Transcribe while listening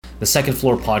The Second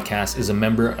Floor Podcast is a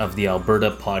member of the Alberta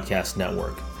Podcast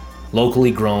Network, locally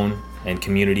grown and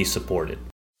community supported.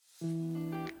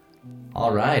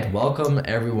 All right, welcome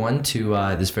everyone to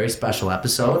this very special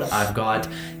episode. I've got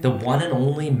the one and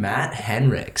only Matt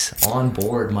Henricks on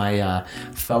board, my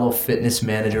fellow fitness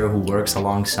manager who works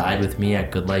alongside with me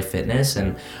at GoodLife Fitness.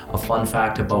 And a fun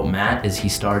fact about Matt is he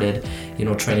started,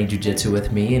 training jiu-jitsu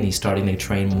with me, and he's starting to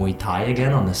train Muay Thai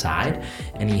again on the side.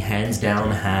 And he hands down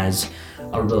has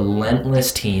a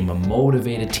relentless team, a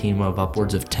motivated team of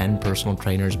upwards of 10 personal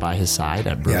trainers by his side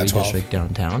at Brewery District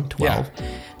downtown, 12. Yeah.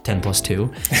 10 plus 2,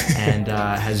 and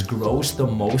has grossed the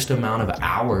most amount of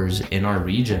hours in our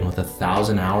region with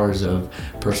 1,000 hours of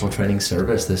personal training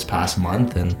service this past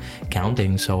month and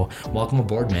counting. So welcome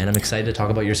aboard, man. I'm excited to talk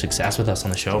about your success with us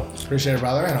on the show. Appreciate it,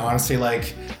 brother. And honestly,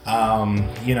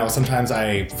 sometimes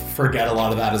I forget a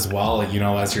lot of that as well,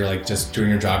 as you're just doing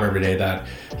your job every day, that,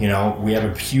 we have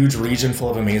a huge region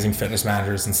full of amazing fitness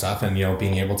managers and stuff, and,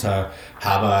 being able to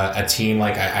have a team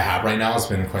like I have right now has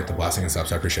been quite the blessing and stuff.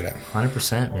 So I appreciate it.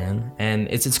 100%. Man, and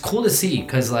it's cool to see,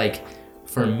 because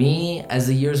for me, as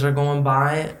the years are going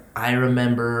by, I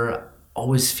remember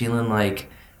always feeling like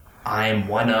I'm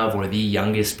one of or the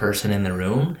youngest person in the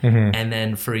room. Mm-hmm. And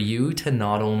then for you to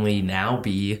not only now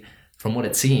be, from what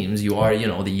it seems, you are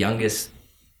the youngest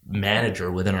manager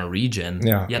within our region,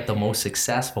 yet the most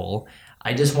successful.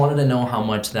 I just wanted to know how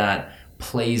much that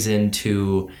plays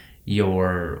into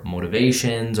your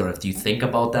motivations, or if you think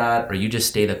about that, or you just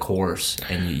stay the course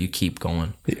and you keep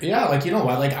going. Yeah,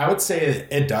 I would say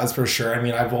it does for sure. I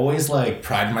mean, I've always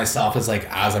prided myself as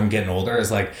I'm getting older,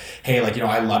 is hey,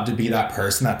 I love to be that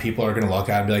person that people are going to look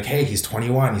at and be like, hey, he's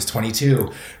 21, he's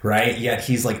 22, right? Yet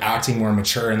he's acting more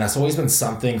mature. And that's always been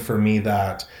something for me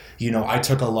that, I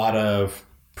took a lot of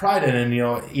pride in.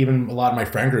 And, even a lot of my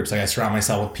friend groups, I surround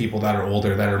myself with people that are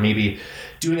older, that are maybe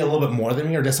doing a little bit more than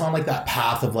me, or just on that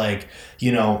path of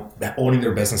owning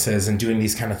their businesses and doing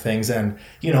these kind of things. And,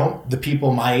 the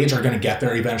people my age are going to get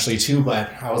there eventually too.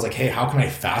 But I was like, hey, how can I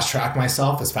fast track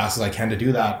myself as fast as I can to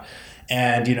do that?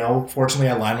 And, fortunately,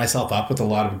 I lined myself up with a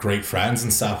lot of great friends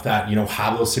and stuff that,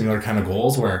 have those similar kind of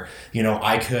goals where,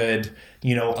 I could,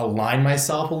 align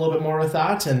myself a little bit more with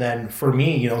that. And then for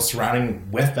me,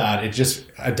 surrounding with that, it just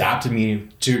adapted me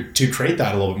to create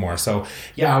that a little bit more. So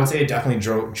yeah, I would say it definitely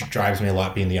drives me a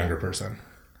lot being the younger person.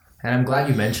 And I'm glad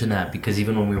you mentioned that, because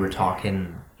even when we were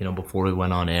talking, before we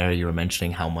went on air, you were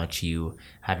mentioning how much you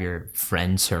have your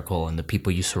friend circle and the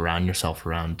people you surround yourself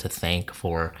around to thank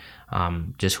for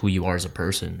just who you are as a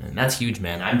person. And that's huge,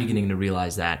 man. I'm beginning to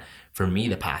realize that for me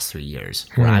the past 3 years,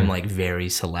 where I'm very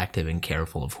selective and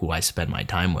careful of who I spend my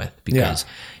time with, because,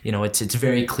 it's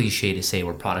very cliche to say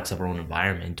we're products of our own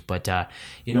environment. But,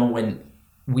 when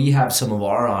we have some of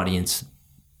our audience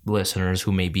listeners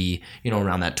who may be,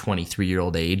 around that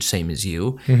 23-year-old age, same as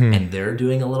you, and they're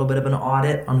doing a little bit of an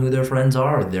audit on who their friends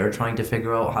are, or they're trying to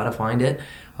figure out how to find it.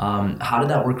 How did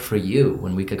that work for you,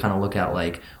 when we could kind of look at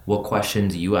what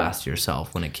questions you asked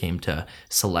yourself when it came to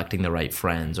selecting the right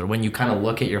friends, or when you kind of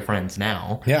look at your friends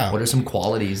now, what are some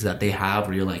qualities that they have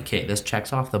where you're like, okay, this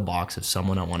checks off the box of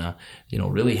someone I want to,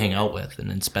 really hang out with and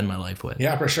then spend my life with?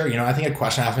 Yeah, for sure. I think a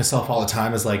question I ask myself all the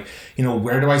time is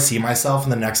where do I see myself in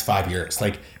the next 5 years?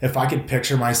 If I could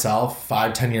picture myself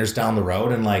 5-10 years down the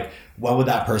road, and what would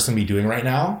that person be doing right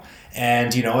now?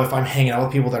 And, if I'm hanging out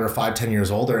with people that are 5-10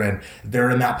 years older and they're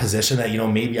in that position that,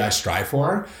 maybe I strive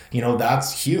for,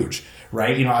 that's huge,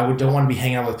 right? I don't want to be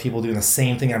hanging out with people doing the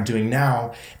same thing I'm doing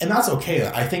now. And that's okay.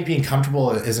 I think being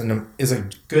comfortable is a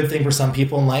good thing for some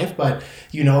people in life. But,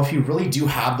 if you really do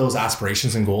have those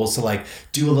aspirations and goals to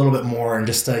do a little bit more and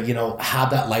just to, have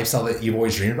that lifestyle that you've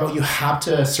always dreamed about, you have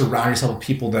to surround yourself with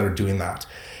people that are doing that.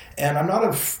 And I'm not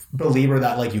a believer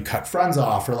that you cut friends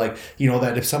off, or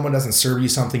that if someone doesn't serve you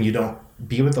something, you don't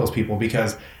be with those people,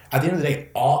 because at the end of the day,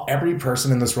 every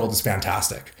person in this world is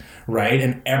fantastic, right?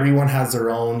 And everyone has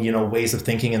their own, ways of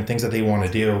thinking and things that they want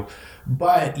to do.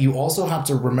 But you also have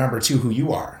to remember too who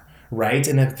you are, right?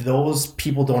 And if those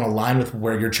people don't align with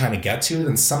where you're trying to get to,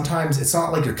 then sometimes it's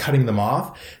not like you're cutting them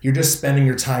off. You're just spending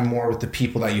your time more with the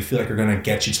people that you feel like are going to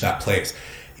get you to that place.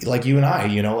 Like you and I,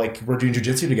 we're doing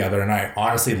jiu-jitsu together, and I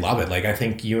honestly love it. I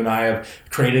think you and I have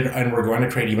created, and we're going to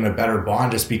create even a better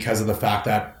bond, just because of the fact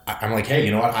that I'm like,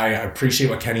 hey, I appreciate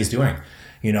what Kenny's doing.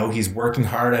 He's working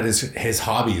hard at his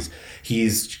hobbies.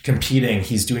 He's competing.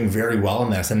 He's doing very well in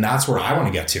this. And that's where I want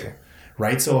to get to,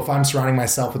 right? So if I'm surrounding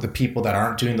myself with the people that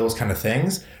aren't doing those kind of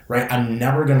things, right, I'm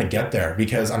never going to get there,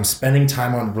 because I'm spending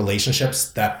time on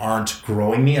relationships that aren't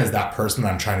growing me as that person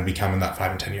that I'm trying to become in that 5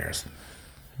 and 10 years.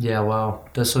 Yeah, wow.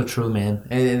 That's so true, man.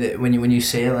 And when you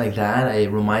say it like that, it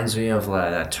reminds me of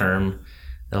that term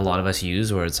that a lot of us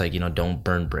use where it's like, don't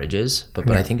burn bridges.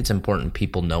 But I think it's important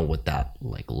people know what that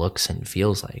like looks and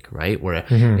feels like, right? Where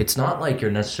it's not like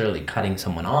you're necessarily cutting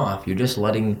someone off. You're just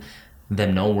letting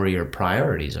them know where your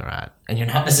priorities are at. And you're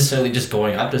not necessarily just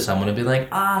going up to someone and be like,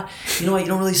 you know what, you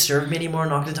don't really serve me anymore. I'm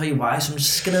not going to tell you why. So I'm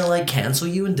just going to like cancel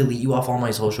you and delete you off all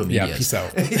my social media. Yeah, peace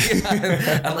out.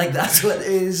 I'm like, that's what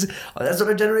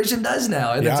our generation does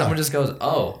now. And then someone just goes,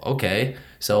 oh, okay.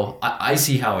 So I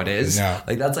see how it is. Yeah.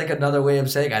 Like that's like another way of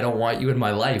saying I don't want you in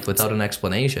my life without an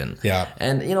explanation. Yeah.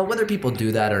 And whether people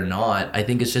do that or not, I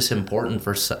think it's just important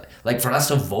for us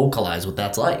to vocalize what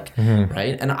that's like,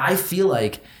 right? And I feel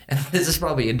like, and this is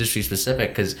probably industry specific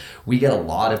because we get a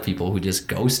lot of people who just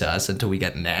ghost us until we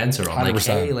get an answer on 100%. like,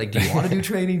 hey, like, do you want to do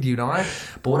training? Do you not?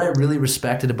 But what I really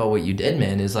respected about what you did,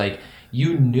 man, is like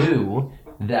you knew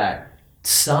that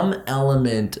some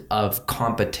element of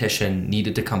competition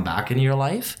needed to come back into your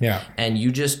life. Yeah. And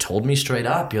you just told me straight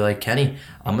up, you're like, Kenny,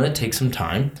 I'm going to take some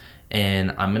time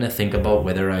and I'm going to think about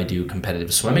whether I do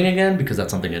competitive swimming again, because that's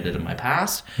something I did in my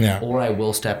past, or I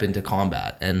will step into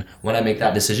combat. And when I make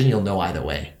that decision, you'll know either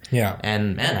way. Yeah.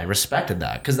 And man, I respected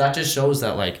that because that just shows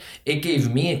that like it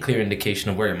gave me a clear indication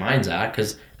of where your mind's at,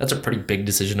 because that's a pretty big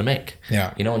decision to make.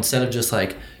 Yeah. Instead of just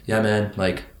like, yeah, man,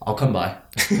 like I'll come by.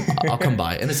 I'll come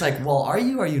by. And it's like, well, are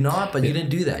you not? But you didn't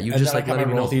do that. You just like let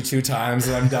me roll with you 2 times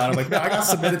and I'm done. I'm like, man, I got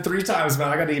submitted 3 times, man.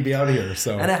 I got to be out of here.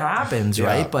 So and it happens,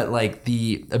 right? But like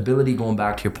the ability, going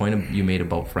back to your point you made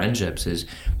about friendships, is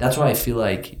that's why I feel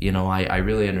like, I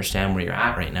really understand where you're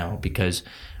at right now, because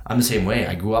I'm the same way.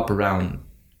 I grew up around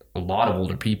a lot of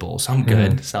older people, some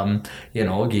good, some,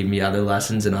 gave me other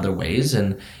lessons in other ways.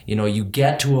 And, you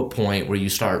get to a point where you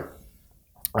start,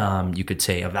 you could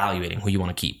say, evaluating who you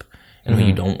want to keep and who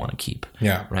you don't want to keep.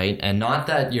 Yeah. Right. And not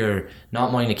that you're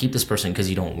not wanting to keep this person because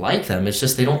you don't like them. It's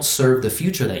just they don't serve the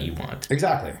future that you want.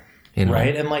 Exactly.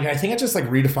 Right. And like, I think it's just like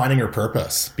redefining your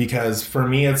purpose, because for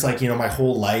me, it's like, my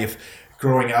whole life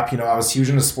growing up, I was huge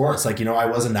into sports. Like, I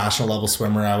was a national level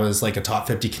swimmer. I was like a top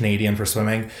 50 Canadian for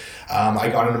swimming. I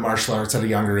got into martial arts at a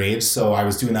younger age. So I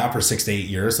was doing that for 6 to 8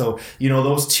 years. So,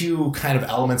 those 2 kind of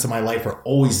elements of my life are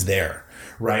always there.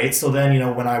 Right. So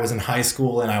then, when I was in high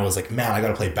school and I was like, man, I got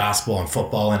to play basketball and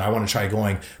football and I want to try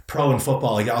going pro in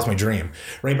football. Like that was my dream.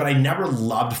 Right. But I never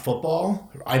loved football.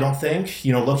 I don't think,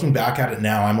 looking back at it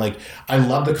now, I'm like, I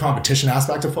love the competition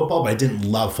aspect of football, but I didn't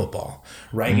love football.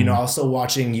 Right. I was still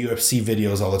watching UFC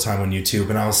videos all the time on YouTube,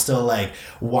 and I was still like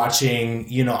watching,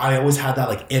 I always had that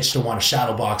like itch to want to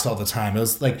shadow box all the time. It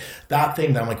was like that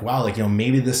thing that I'm like, wow, like,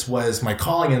 maybe this was my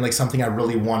calling and like something I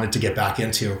really wanted to get back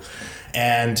into.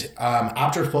 And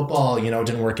after football,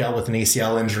 didn't work out with an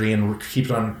ACL injury and keep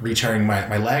on re-tearing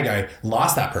my leg, I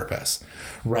lost that purpose,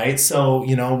 right? So,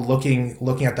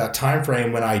 looking at that time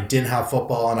frame when I didn't have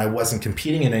football and I wasn't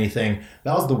competing in anything,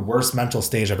 that was the worst mental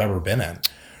stage I've ever been in,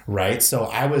 right? So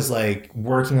I was like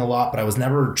working a lot, but I was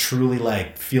never truly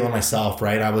like feeling myself,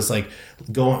 right? I was like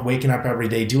waking up every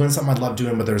day, doing something I loved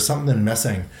doing, but there was something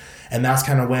missing. And that's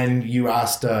kind of when you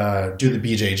asked do the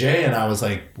BJJ, and I was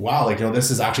like, wow, like,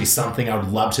 this is actually something I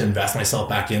would love to invest myself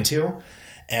back into.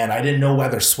 And I didn't know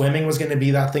whether swimming was going to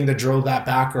be that thing that drove that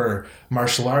back or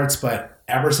martial arts, but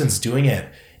ever since doing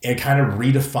it, it kind of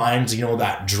redefined,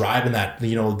 that drive and that,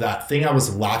 that thing I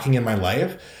was lacking in my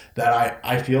life that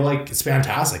I feel like it's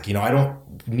fantastic. I don't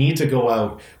need to go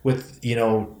out with,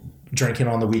 drinking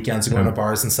on the weekends and going to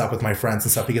bars and stuff with my friends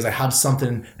and stuff, because I have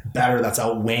something better that's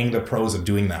outweighing the pros of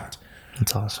doing that.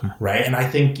 That's awesome. Right. And I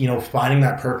think, finding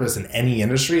that purpose in any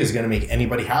industry is going to make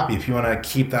anybody happy. If you want to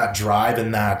keep that drive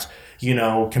and that,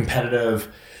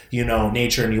 competitive,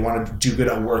 nature, and you want to do good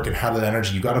at work and have that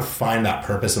energy, you got to find that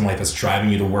purpose in life that's driving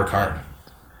you to work hard.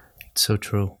 So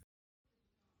true.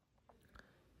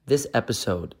 This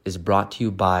episode is brought to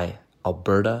you by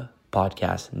Alberta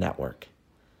Podcast Network.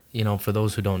 For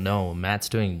those who don't know, Matt's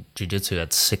doing jiu-jitsu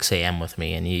at 6 a.m. with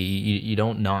me, and you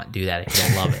don't not do that if you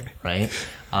don't love it, right?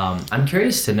 I'm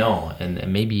curious to know,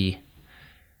 and maybe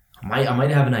I might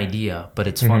have an idea, but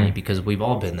it's funny because we've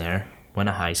all been there. Went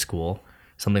to high school.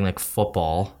 Something like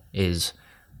football is,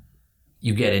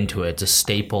 you get into it. It's a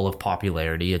staple of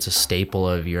popularity. It's a staple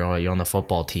of you're on the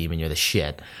football team and you're the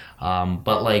shit.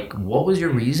 But like, what was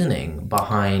your reasoning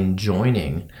behind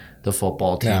joining the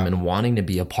football team and wanting to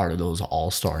be a part of those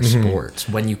all-star sports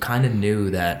when you kind of knew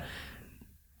that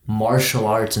martial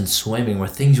arts and swimming were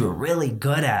things you were really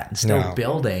good at and still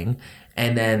building?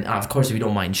 And then, of course, if you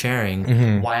don't mind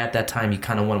sharing, why at that time you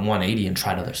kind of went 180 and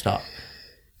tried other stuff?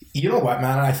 You know what,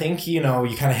 man? I think, you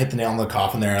kind of hit the nail in the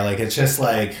coffin there. Like, it's just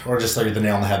like, or just like the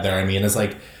nail on the head there. I mean, it's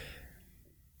like,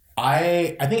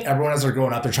 I think everyone as they're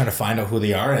growing up, they're trying to find out who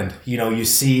they are. And, you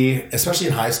see, especially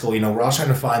in high school, we're all trying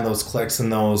to find those cliques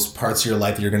and those parts of your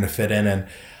life that you're going to fit in. And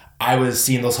I was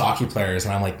seeing those hockey players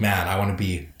and I'm like, man, I want to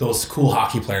be those cool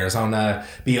hockey players. I want to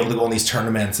be able to go in these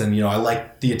tournaments. And, I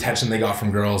like the attention they got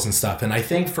from girls and stuff. And I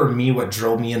think for me, what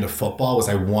drove me into football was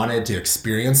I wanted to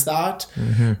experience that,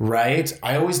 right?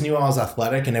 I always knew I was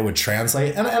athletic and it would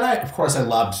translate. And I, of course, I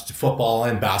loved football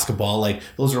and basketball. Like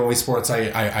those are always sports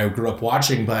I grew up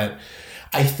watching. But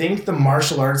I think the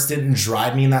martial arts didn't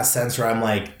drive me in that sense where I'm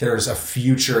like, there's a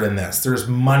future in this. There's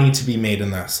money to be made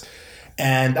in this.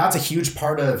 And that's a huge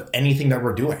part of anything that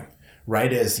we're doing,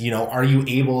 right? Is, are you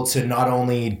able to not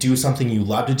only do something you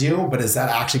love to do, but is that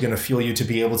actually going to fuel you to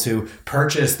be able to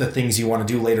purchase the things you want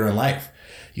to do later in life?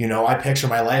 I picture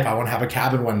my life. I want to have a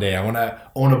cabin one day. I want to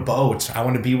own a boat. I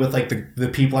want to be with like the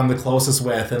people I'm the closest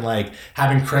with and like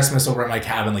having Christmas over at my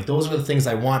cabin. Like those are the things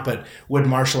I want, but would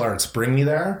martial arts bring me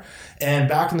there? And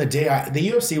back in the day, the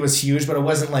UFC was huge, but it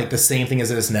wasn't like the same thing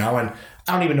as it is now. And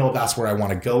I don't even know if that's where I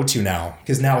want to go to now,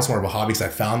 because now it's more of a hobby because I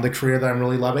found the career that I'm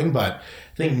really loving. But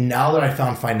I think now that I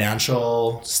found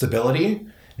financial stability,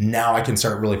 now I can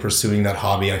start really pursuing that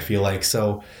hobby, I feel like.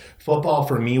 So football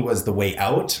for me was the way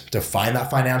out to find that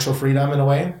financial freedom in a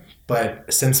way.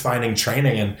 But since finding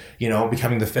training and,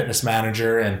 becoming the fitness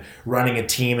manager and running a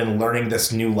team and learning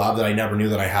this new love that I never knew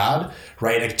that I had,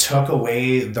 right? It took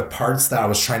away the parts that I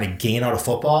was trying to gain out of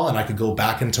football and I could go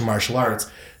back into martial arts,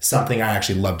 something I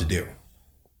actually love to do.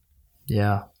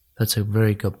 Yeah, that's a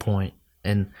very good point.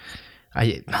 And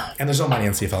there's no money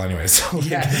in CFL anyways. So,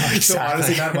 exactly. So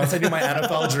honestly, man, once I knew my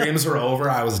NFL dreams were over,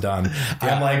 I was done.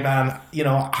 Yeah. I'm like, man,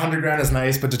 $100,000 is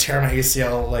nice, but to tear my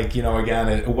ACL, again,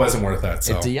 it wasn't worth it.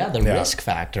 So the risk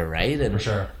factor, right? And for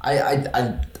sure.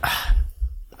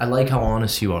 I like how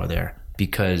honest you are there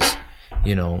because,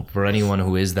 for anyone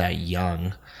who is that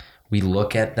young, we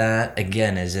look at that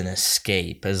again as an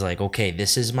escape, as like, okay,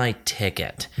 this is my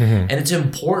ticket. And it's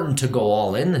important to go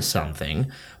all into something.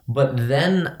 But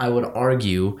then I would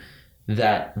argue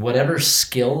that whatever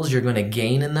skills you're going to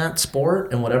gain in that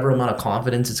sport and whatever amount of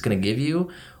confidence it's going to give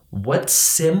you, what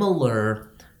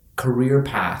similar career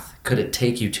path could it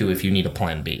take you to if you need a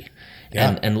plan B?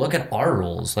 Yeah. And look at our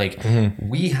roles.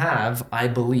 We have, I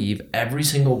believe, every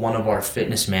single one of our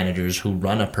fitness managers who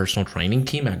run a personal training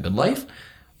team at GoodLife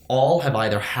all have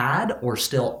either had or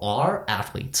still are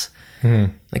athletes.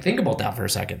 Think about that for a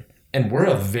second. And we're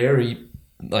a very,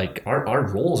 our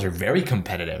roles are very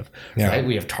competitive, right?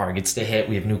 We have targets to hit.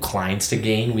 We have new clients to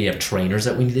gain. We have trainers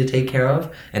that we need to take care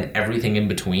of and everything in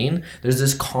between. There's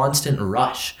this constant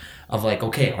rush of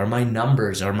okay, are my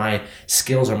numbers, are my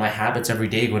skills, are my habits every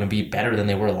day going to be better than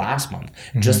they were last month?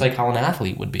 Just like how an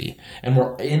athlete would be. And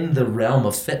we're in the realm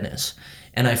of fitness.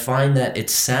 And I find that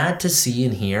it's sad to see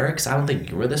and hear, because I don't think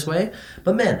you were this way,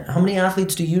 but man, how many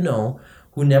athletes do you know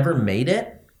who never made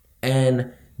it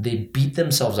and they beat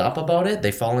themselves up about it,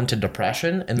 they fall into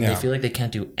depression, and they feel like they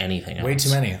can't do anything else? Way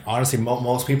too many. Honestly,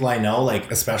 most people I know,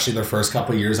 especially their first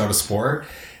couple of years out of sport,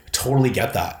 totally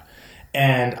get that.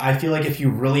 And I feel like if you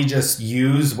really just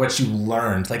use what you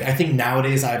learned, I think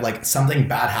nowadays I have something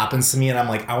bad happens to me and I'm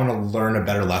I want to learn a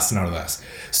better lesson out of this.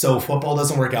 So football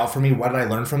doesn't work out for me. What did I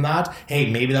learn from that?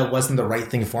 Hey, maybe that wasn't the right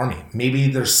thing for me. Maybe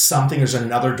there's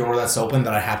another door that's open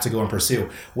that I have to go and pursue.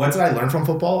 What did I learn from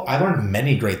football? I learned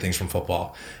many great things from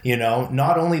football.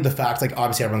 Not only the fact,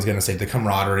 obviously everyone's going to say the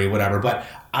camaraderie, whatever, but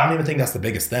I don't even think that's the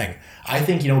biggest thing. I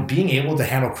think, being able to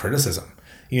handle criticism,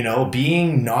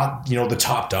 being not, the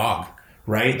top dog.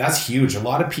 Right? That's huge. A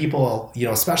lot of people,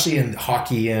 especially in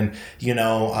hockey and,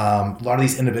 a lot of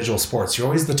these individual sports, you're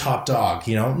always the top dog,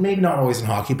 maybe not always in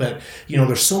hockey, but,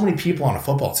 there's so many people on a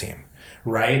football team,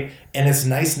 right? And it's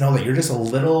nice to know that you're just a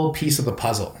little piece of the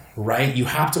puzzle, right? You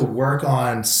have to work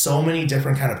on so many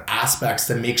different kind of aspects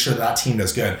to make sure that team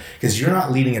does good because you're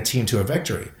not leading a team to a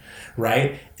victory,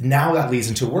 right? Now that leads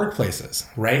into workplaces,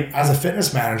 right? As a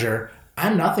fitness manager,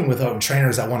 I'm nothing without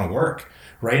trainers that want to work.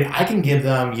 Right? I can give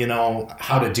them,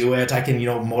 how to do it. I can,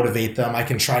 motivate them. I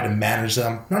can try to manage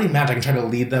them. Not even manage, I can try to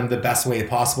lead them the best way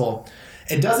possible.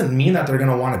 It doesn't mean that they're going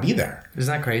to want to be there.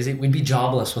 Isn't that crazy? We'd be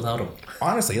jobless without them.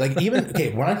 Honestly,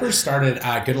 when I first started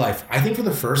at GoodLife, I think for the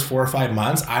first 4 or 5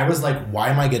 months, I was why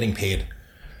am I getting paid?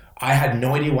 I had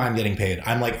no idea why I'm getting paid.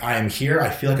 I'm I am here. I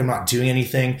feel like I'm not doing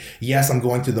anything. Yes, I'm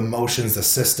going through the motions, the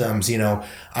systems,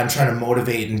 I'm trying to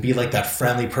motivate and be that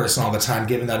friendly person all the time,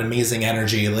 giving that amazing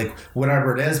energy,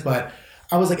 whatever it is. But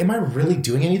I was like, am I really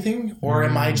doing anything? Or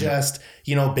am I just,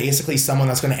 basically someone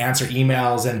that's going to answer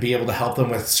emails and be able to help them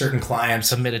with certain clients?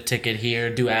 Submit a ticket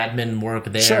here, do admin work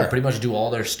there, Sure. pretty much do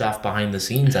all their stuff behind the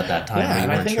scenes at that time. Yeah,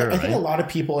 and I think a lot of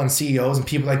people and CEOs and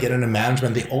people that get into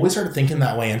management, they always start thinking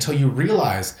that way until you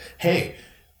realize, hey,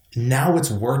 now it's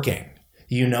working.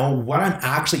 What I'm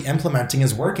actually implementing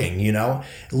is working,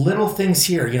 little things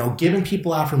here, giving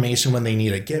people affirmation when they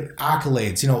need it, give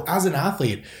accolades. As an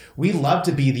athlete, we love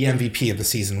to be the MVP of the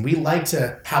season. We like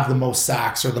to have the most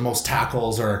sacks or the most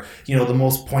tackles or, the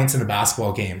most points in a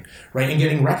basketball game, right? And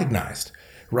getting recognized,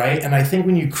 right? And I think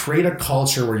when you create a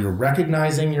culture where you're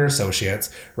recognizing your associates,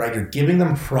 right? You're giving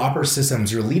them proper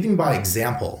systems, you're leading by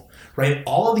example, right?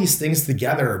 All of these things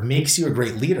together makes you a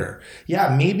great leader.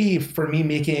 Yeah, maybe for me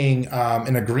making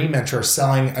an agreement or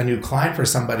selling a new client for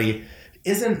somebody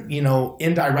isn't,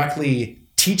 indirectly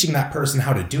teaching that person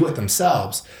how to do it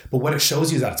themselves, but what it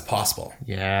shows you is that it's possible.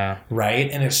 Yeah. Right?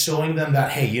 And it's showing them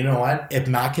that, hey, you know what? If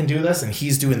Matt can do this and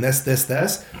he's doing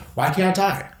this, why can't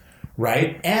I?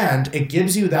 Right? And it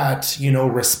gives you that,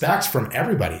 respect from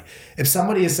everybody. If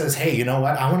somebody says, hey, you know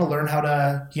what? I want to learn how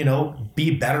to,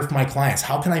 be better for my clients.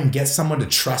 How can I get someone to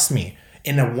trust me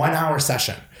in a 1 hour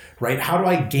session, right? How do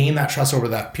I gain that trust over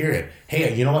that period?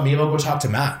 Hey, you know what? Maybe I'll go talk to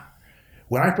Matt.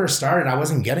 When I first started, I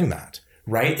wasn't getting that,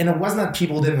 right? And it wasn't that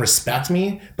people didn't respect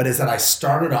me, but it's that I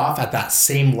started off at that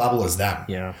same level as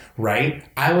them, right?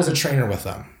 I was a trainer with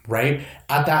them. Right?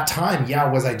 At that time,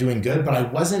 was I doing good? But I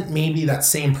wasn't maybe that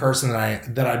same person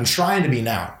that I'm trying to be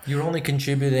now. You're only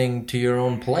contributing to your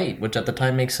own plate, which at the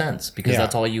time makes sense because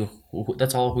that's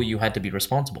all who you had to be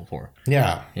responsible for.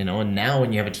 Yeah. And now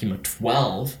when you have a team of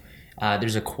 12,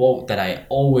 there's a quote that I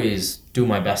always do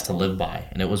my best to live by.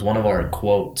 And it was one of our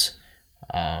quotes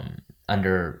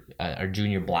under our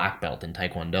junior black belt in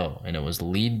Taekwondo. And it was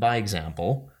lead by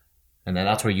example. And then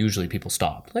that's where usually people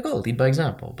stop. Like, lead by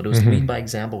example. But it was lead by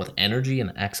example with energy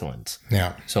and excellence.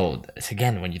 Yeah. So,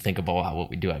 again, when you think about what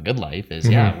we do at GoodLife is,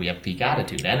 we have peak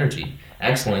attitude, energy.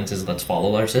 Excellence is let's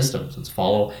follow our systems. Let's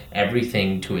follow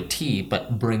everything to a T,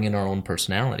 but bring in our own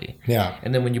personality. Yeah.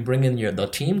 And then when you bring in the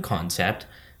team concept,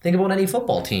 think about any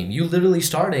football team. You literally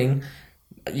starting...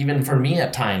 Even for me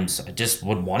at times, I just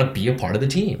would want to be a part of the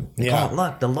team.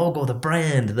 Look, the logo, the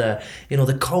brand, the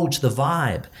coach, the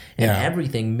vibe, and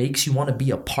everything makes you want to be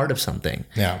a part of something.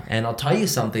 Yeah. And I'll tell you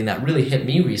something that really hit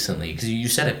me recently because you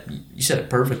said it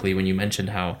perfectly when you mentioned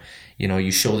how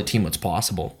you show the team what's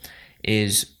possible.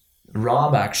 Is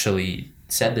Rob actually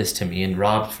said this to me, and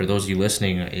Rob, for those of you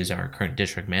listening, is our current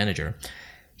district manager.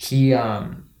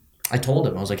 I told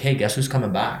him, I was like, hey, guess who's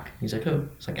coming back? He's like, who?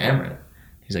 It's like Amrit.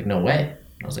 He's like, no way.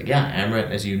 I was like, yeah, Amrit,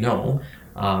 as you know,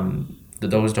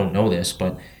 those don't know this,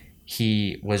 but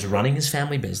he was running his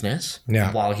family business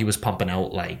while he was pumping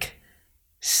out like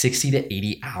 60 to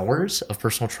 80 hours of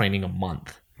personal training a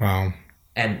month. Wow.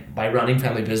 And by running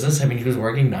family business, I mean, he was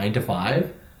working 9 to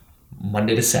 5,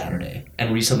 Monday to Saturday,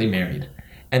 and recently married.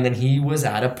 And then he was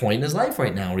at a point in his life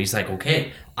right now where he's like,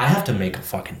 okay, I have to make a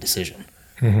fucking decision.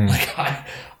 Like,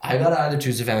 I got to either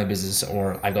choose a family business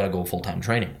or I got to go full-time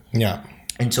training. Yeah.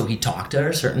 And so he talked to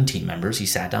our certain team members. He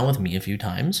sat down with me a few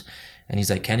times and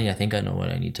he's like, Kenny, I think I know what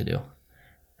I need to do.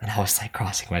 And I was like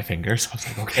crossing my fingers. I was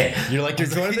like, okay. You're like, you're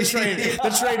joining the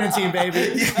training team,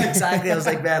 baby. Yeah, exactly. I was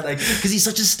like, man, because he's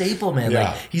such a staple, man.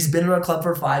 Yeah. Like, he's been in our club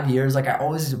for 5 years. Like, I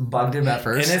always bugged him at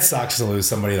first. And it sucks to lose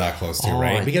somebody that close to you,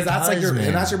 right? Because that's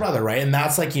and that's your brother, right? And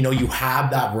that's like, you have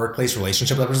that workplace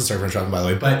relationship. That person's sorry for interrupting, by the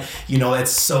way. But, it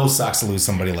so sucks to lose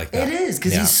somebody like that. It is,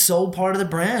 because he's so part of the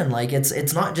brand. Like,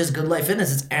 it's not just GoodLife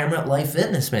Fitness. It's Amrit Life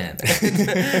Fitness, man.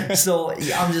 So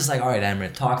I'm just like, all right,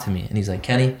 Amrit, talk to me. And he's like,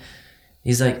 Kenny...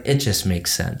 He's like, it just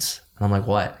makes sense. And I'm like,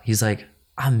 what? He's like,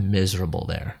 I'm miserable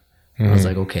there. I was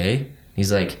like, okay.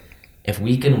 He's like, if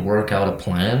we can work out a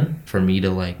plan for me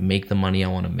to like make the money I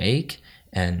want to make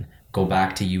and go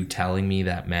back to you telling me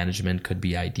that management could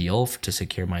be ideal to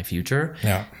secure my future,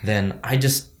 then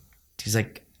he's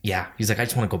like, I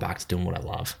just want to go back to doing what I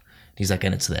love. He's like,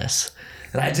 and it's this.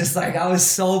 And I just like, I was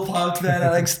so pumped, man. I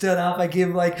like stood up. I gave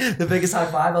him like the biggest high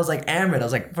five. I was like, Amrit. I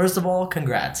was like, first of all,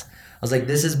 congrats. I was like,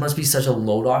 this must be such a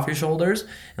load off your shoulders.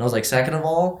 And I was like, second of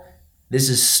all, this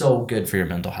is so good for your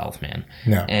mental health, man.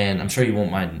 Yeah. And I'm sure you won't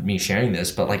mind me sharing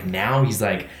this, but like now he's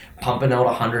like pumping out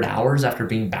 100 hours after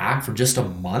being back for just a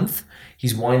month.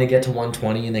 He's wanting to get to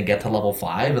 120 and then get to level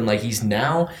 5. And like he's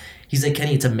like,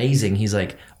 Kenny, it's amazing. He's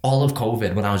like, all of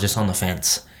COVID when I was just on the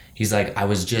fence. He's like, I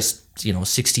was just,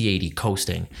 60-80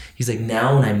 coasting. He's like,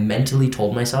 now when I mentally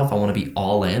told myself I want to be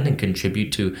all in and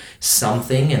contribute to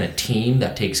something and a team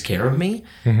that takes care of me,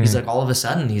 he's like, all of a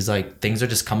sudden, he's like, things are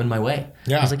just coming my way.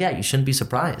 Yeah. I was like, yeah, you shouldn't be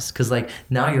surprised, because like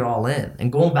now you're all in.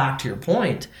 And going back to your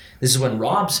point, this is when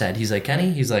Rob said, he's like,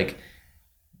 Kenny, he's like,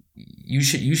 you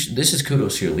should, this is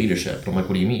kudos to your leadership. And I'm like,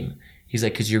 what do you mean? He's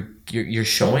like, because you're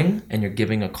showing and you're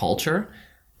giving a culture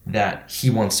that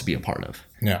he wants to be a part of.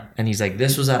 Yeah. And he's like,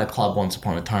 this was at a club once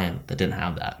upon a time that didn't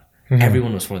have that.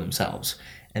 Everyone was for themselves.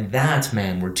 And that's,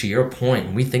 man, where to your point,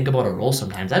 when we think about our role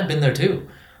sometimes, I've been there too.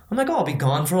 I'm like, oh, I'll be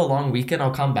gone for a long weekend.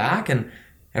 I'll come back and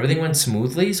everything went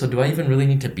smoothly. So do I even really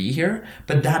need to be here?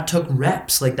 But that took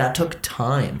reps. Like that took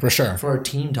time. For sure. For a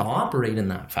team to operate in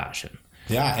that fashion.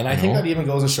 Yeah, and I think that even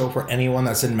goes to show for anyone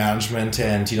that's in management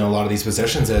and, a lot of these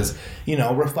positions is,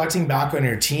 reflecting back on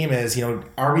your team is,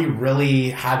 are we really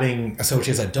having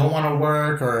associates that don't want to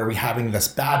work, or are we having this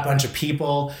bad bunch of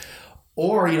people?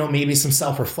 Or, maybe some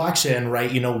self-reflection,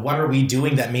 right? What are we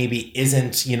doing that maybe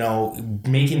isn't,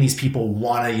 making these people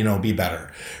want to, be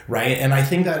better, right? And I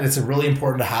think that it's really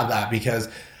important to have that, because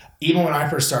even when I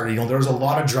first started, there was a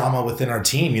lot of drama within our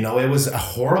team. It was a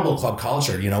horrible club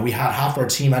culture. We had half our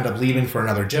team end up leaving for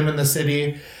another gym in the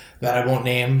city that I won't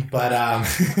name, but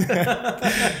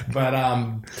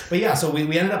yeah, so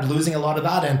we ended up losing a lot of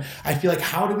that. And I feel like,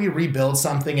 how do we rebuild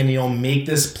something and, make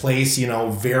this place,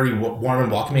 very warm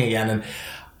and welcoming again? And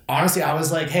honestly, I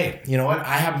was like, hey, you know what?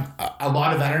 I have a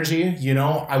lot of energy,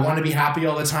 I want to be happy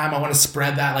all the time. I want to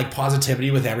spread that like positivity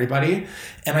with everybody.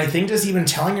 And I think just even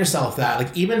telling yourself that,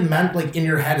 like even meant like in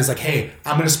your head is like, hey,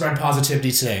 I'm going to spread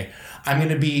positivity today. I'm going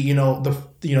to be,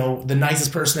 the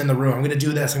nicest person in the room. I'm going to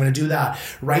do this. I'm going to do that.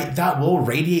 Right. That will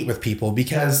radiate with people,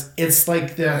 because it's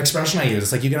like the expression I use.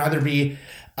 It's like you can either be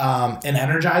an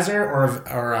energizer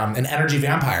or an energy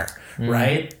vampire.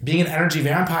 Right? Being an energy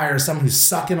vampire is someone who's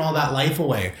sucking all that life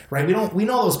away, right? We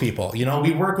know those people,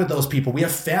 we work with those people. We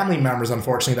have family members,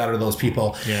 unfortunately, that are those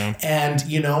people. Yeah. And,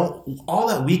 all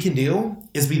that we can do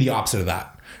is be the opposite of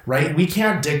that, right? We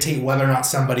can't dictate whether or not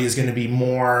somebody is going to be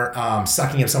more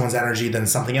sucking up someone's energy than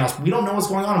something else. We don't know what's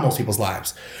going on in most people's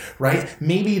lives, right?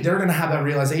 Maybe they're going to have that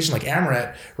realization like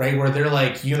Amrit, right? Where they're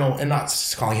like, and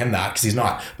not calling him that because he's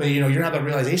not, but, you're going to have that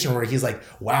realization where he's like,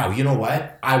 wow, you know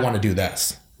what? I want to do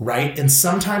this. Right? And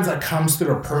sometimes that comes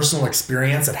through a personal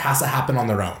experience that has to happen on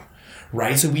their own,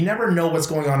 right? So we never know what's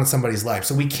going on in somebody's life.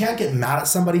 So we can't get mad at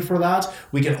somebody for that.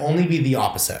 We can only be the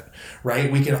opposite,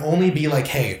 right? We can only be like,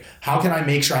 hey, how can I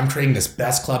make sure I'm creating this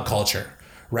best club culture,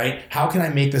 right? How can I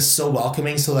make this so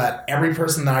welcoming so that every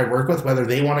person that I work with, whether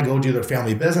they want to go do their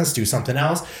family business, do something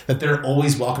else, that they're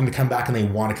always welcome to come back and they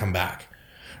want to come back.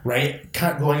 Right?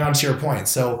 Going on to your point.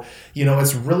 So,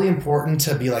 it's really important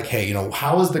to be like, hey,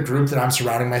 how is the group that I'm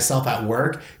surrounding myself at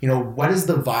work? What is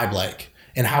the vibe like?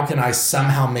 And how can I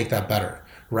somehow make that better?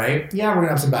 Right? Yeah, we're going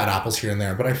to have some bad apples here and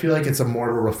there, but I feel like it's more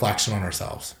of a reflection on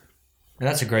ourselves. And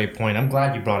that's a great point. I'm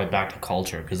glad you brought it back to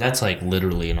culture, because that's like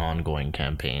literally an ongoing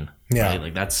campaign. Yeah. Right?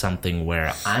 Like that's something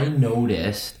where I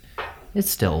noticed it's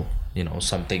still,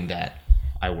 something that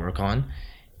I work on,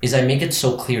 is I make it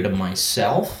so clear to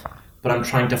myself, but I'm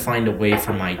trying to find a way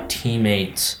for my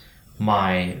teammates,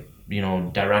 my,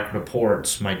 direct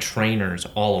reports, my trainers,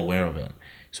 all aware of it.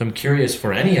 So I'm curious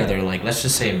for any other, like, let's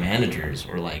just say managers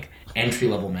or like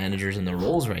entry-level managers in their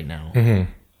roles right now.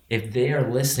 If they are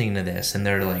listening to this and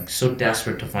they're like so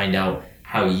desperate to find out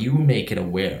how you make it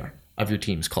aware of your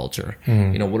team's culture,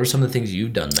 what are some of the things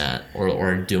you've done, Matt, or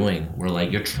are doing where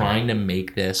like you're trying to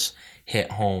make this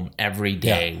hit home every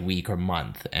day, week or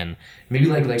month, and maybe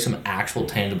like some actual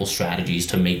tangible strategies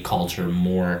to make culture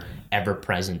more ever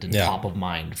present and top of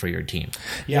mind for your team?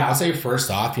 Yeah, I'll say first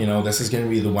off, this is going to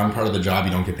be the one part of the job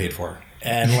you don't get paid for.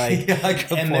 And like,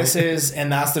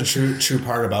 that's the true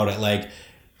part about it. Like,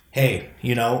 hey,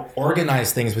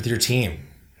 organize things with your team,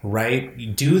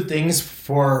 right? Do things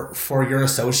for your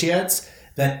associates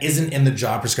that isn't in the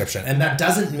job prescription. And that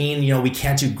doesn't mean, we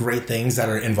can't do great things that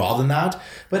are involved in that.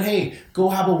 But hey, go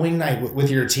have a wing night with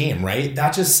your team, right?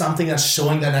 That's just something that's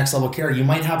showing that next level care. You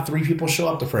might have 3 people show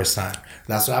up the first time.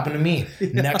 That's what happened to me.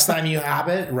 Next time you have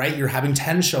it, right, you're having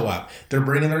 10 show up. They're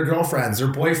bringing their girlfriends, their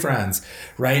boyfriends,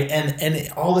 right? And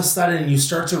all of a sudden you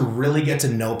start to really get to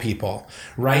know people,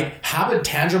 right? Have a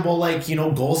tangible,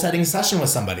 goal setting session with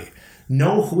somebody.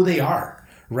 Know who they are.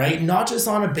 Right? Not just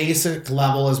on a basic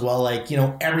level as well. Like,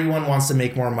 everyone wants to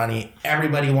make more money.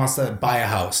 Everybody wants to buy a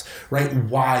house, right?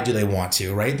 Why do they want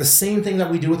to, right? The same thing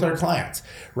that we do with our clients,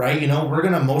 right? We're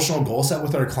going to emotional goal set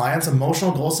with our clients,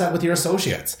 emotional goal set with your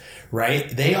associates, right?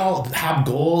 They all have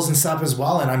goals and stuff as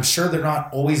well. And I'm sure they're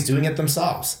not always doing it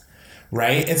themselves,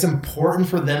 right? It's important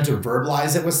for them to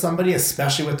verbalize it with somebody,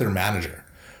 especially with their manager,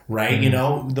 right? You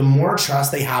know, the more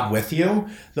trust they have with you,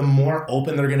 the more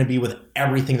open they're going to be with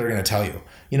everything they're going to tell you.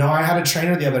 You know, I had a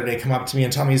trainer the other day come up to me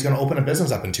and tell me he's going to open a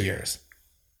business up in 2 years.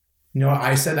 You know,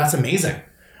 I said, that's amazing.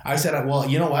 I said, well,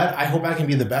 you know what? I hope I can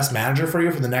be the best manager for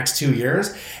you for the next 2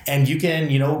 years. And you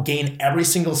can, you know, gain every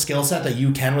single skill set that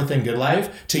you can within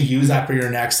GoodLife to use that for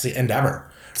your next endeavor.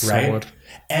 Right. Solid.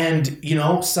 And, you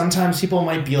know, sometimes people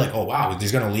might be like, oh, wow,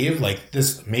 he's going to leave. Like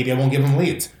this, maybe I won't give him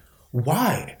leads.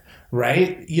 Why?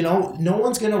 Right? You know, no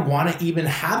one's going to want to even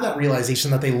have that realization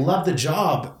that they love the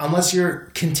job unless you're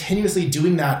continuously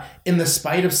doing that in the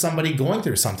spite of somebody going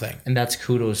through something. And that's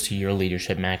kudos to your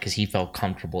leadership, Matt, because he felt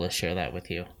comfortable to share that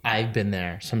with you. I've been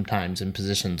there sometimes in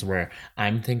positions where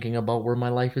I'm thinking about where my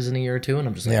life is in a year or two, and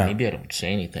I'm just like, maybe I don't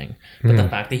say anything. But the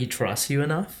fact that he trusts you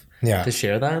enough to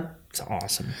share that, it's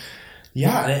awesome.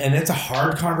 Yeah, and it's a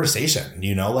hard conversation,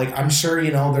 you know, like I'm sure,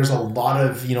 you know, there's a lot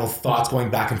of, you know, thoughts going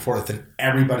back and forth in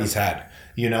everybody's head,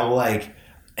 you know, like,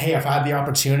 hey, if I had the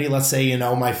opportunity, let's say, you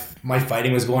know, my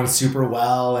fighting was going super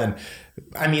well. And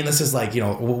I mean, this is like, you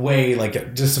know, way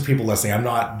like just for people listening, I'm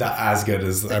not that as good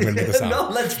as I'm going to make this sound. No,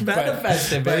 let's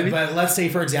manifest it, baby. But let's say,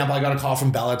 for example, I got a call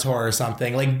from Bellator or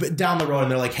something like down the road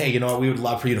and they're like, hey, you know what, we would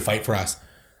love for you to fight for us.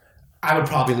 I would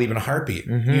probably leave in a heartbeat,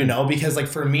 you know, because like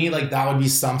for me, like that would be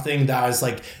something that is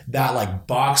like that like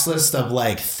box list of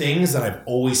like things that I've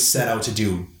always set out to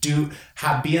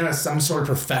be in some sort of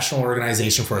professional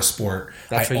organization for a sport.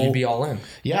 That's where you'd be all in.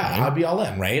 Yeah, right? I'd be all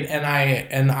in, right?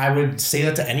 And I would say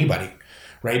that to anybody,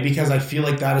 right? Because I feel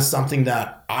like that is something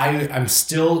that I'm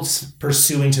still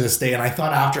pursuing to this day. And I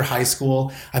thought after high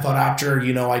school, after,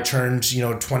 you know, I turned, you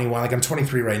know, 21, like I'm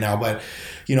 23 right now, but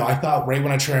you know, I thought right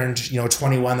when I turned, you know,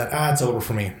 21 that, it's over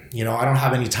for me. You know, I don't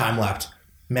have any time left.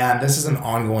 Man, this is an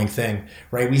ongoing thing,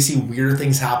 right? We see weird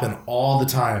things happen all the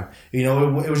time. You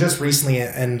know, it was just recently,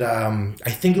 and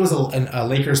I think it was a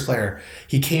Lakers player.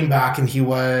 He came back and he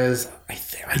was, I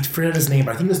forget his name,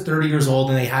 but I think he was 30 years old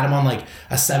and they had him on like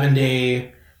a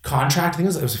 7-day contract. I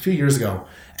think it was a few years ago.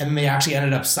 And they actually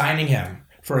ended up signing him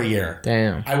for a year.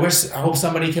 Damn. I hope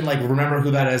somebody can like remember who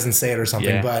that is and say it or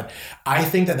something. Yeah. But I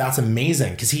think that that's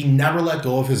amazing because he never let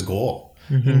go of his goal.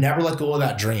 He never let go of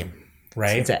that dream.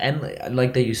 Right. It's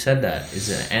like that you said that is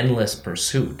an endless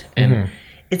pursuit. And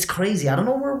it's crazy. I don't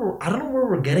know where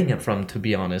we're getting it from, to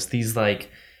be honest. These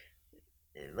like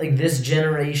this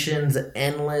generation's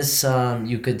endless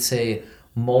you could say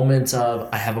moments of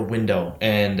I have a window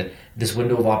and this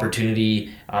window of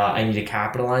opportunity I need to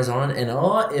capitalize on, and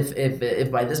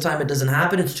if by this time it doesn't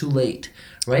happen, it's too late,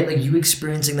 right? Like you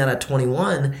experiencing that at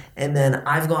 21, and then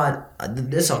I've got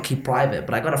this I'll keep private,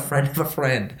 but I got a friend of a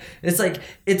friend. It's like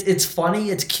it's funny,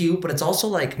 it's cute, but it's also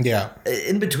like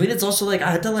in between it's also like I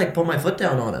had to like put my foot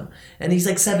down on him, and he's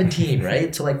like 17,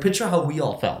 right? So like picture how we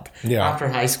all felt after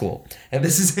high school, and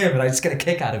this is him, and I just get a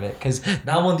kick out of it because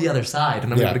now I'm on the other side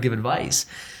and I'm able to give advice,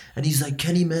 and he's like,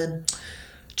 Kenny, man,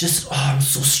 I'm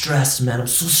so stressed, man. I'm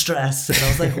so stressed. And I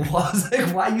was like, what? I was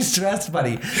like, why are you stressed,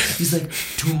 buddy? He's like,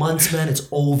 2 months, man. It's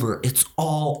over. It's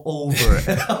all over.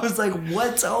 And I was like,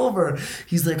 what's over?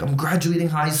 He's like, I'm graduating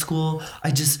high school.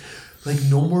 I just, like,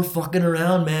 no more fucking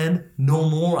around, man. No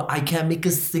more. I can't make a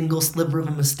single sliver of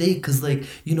a mistake because, like,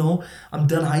 you know, I'm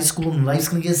done high school and life's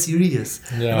gonna get serious.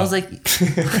 Yeah. And I was like,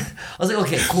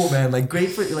 okay, cool, man. Like, good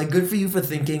for you for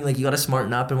thinking. Like, you gotta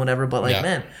smarten up and whatever. But like,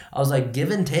 man, I was like, give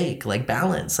and take, like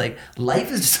balance. Like,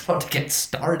 life is just about to get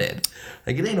started.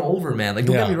 Like, it ain't over, man. Like,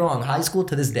 don't get me wrong. High school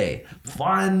to this day,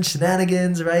 fun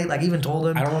shenanigans, right? Like, I even told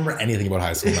him. I don't remember anything about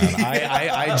high school, man.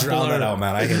 I drowned that out,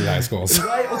 man. I hated high school. So.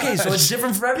 Right? Okay, so it's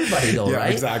different for everybody, though,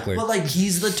 right? Exactly. But like,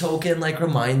 he's the token. Like,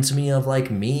 reminds me of like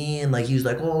me, and like he's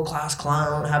like, oh, class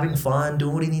clown, having fun,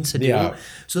 doing what he needs to do. Yeah.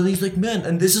 So he's like, man,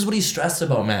 and this is what he's stressed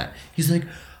about, Matt. He's like,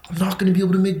 I'm not gonna be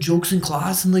able to make jokes in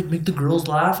class and like make the girls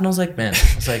laugh. And I was like, man,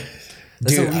 that's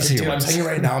dude, I'm telling you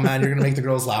right now, man, you're gonna make the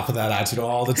girls laugh with that attitude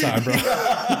all the time, bro.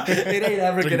 It ain't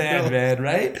ever gonna end, man,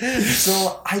 right?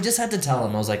 So I just had to tell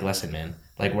him, I was like, listen, man,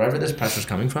 like wherever this pressure's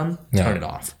coming from, turn it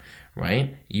off,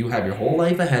 right? You have your whole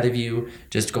life ahead of you.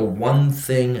 Just go one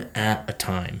thing at a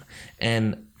time.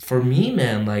 And for me,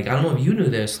 man, like, I don't know if you knew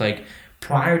this, like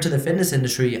prior to the fitness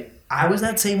industry, I was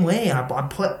that same way. I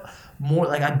put more,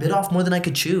 like I bit off more than I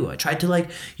could chew. I tried to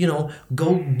like, you know,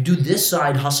 go do this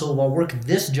side hustle while work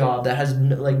this job that has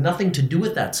like nothing to do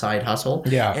with that side hustle.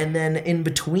 Yeah. And then in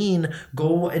between,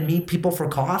 go and meet people for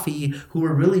coffee who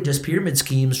were really just pyramid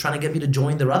schemes trying to get me to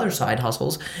join their other side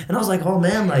hustles. And I was like, oh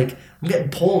man, like I'm getting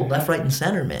pulled left, right, and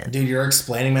center, man. Dude, you're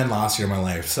explaining my last year of my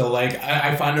life. So like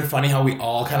I find it funny how we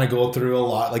all kind of go through a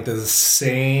lot like the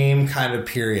same kind of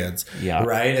periods. Yeah.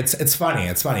 Right? It's funny.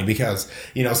 It's funny because,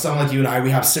 you know, someone like you and I, we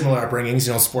have similar upbringings,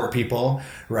 you know, sport people,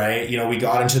 right? You know, we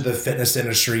got into the fitness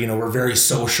industry, you know, we're very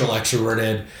social,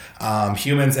 extroverted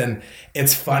humans. And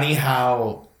it's funny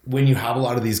how when you have a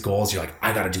lot of these goals, you're like,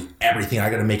 I got to do everything. I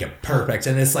got to make it perfect.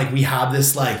 And it's like, we have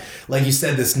this, like you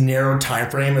said, this narrow time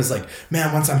frame is like,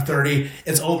 man, once I'm 30,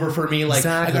 it's over for me. Like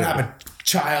Exactly. I got to have a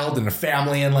child and a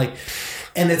family and like,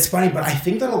 and it's funny, but I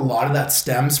think that a lot of that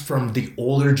stems from the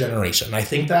older generation. I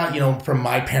think that, you know, from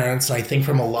my parents, and I think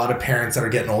from a lot of parents that are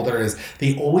getting older, is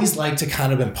they always like to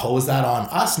kind of impose that on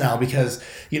us now because,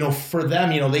 you know, for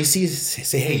them, you know, they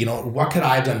say, hey, you know, what could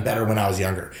I have done better when I was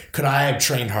younger? Could I have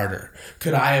trained harder?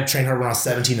 Could I have trained harder when I was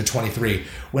 17 to 23?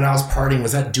 When I was partying,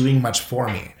 was that doing much for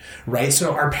me? Right?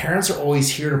 So our parents are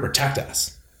always here to protect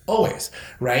us. Always,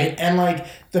 right? And like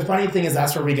the funny thing is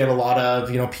that's where we get a lot of,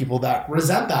 you know, people that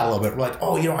resent that a little bit. We're like,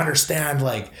 oh, you don't understand,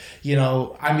 like, you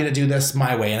know, I'm going to do this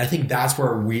my way. And I think that's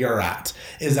where we are at,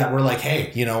 is that we're like,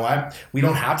 hey, you know what? We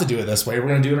don't have to do it this way. We're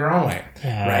going to do it our own way,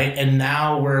 right? And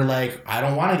now we're like, I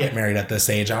don't want to get married at this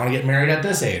age. I want to get married at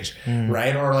this age,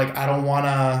 right? Or like, I don't want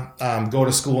to go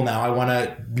to school now. I want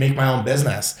to make my own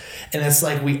business. And it's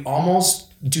like we almost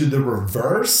do the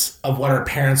reverse of what our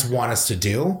parents want us to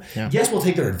do. Yeah. Yes, we'll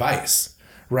take their advice,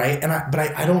 right? But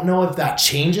I don't know if that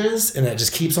changes and it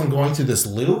just keeps on going through this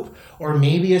loop, or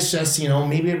maybe it's just, you know,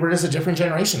 maybe we're just a different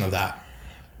generation of that.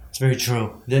 It's very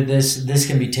true. This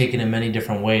can be taken in many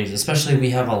different ways, especially we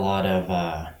have a lot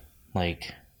of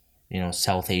like, you know,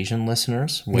 South Asian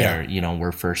listeners where, you know,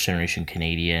 we're first generation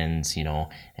Canadians, you know,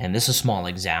 and this is a small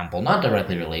example, not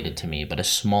directly related to me, but a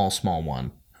small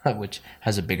one, which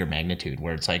has a bigger magnitude,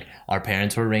 where it's like our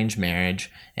parents were arranged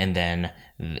marriage, and then,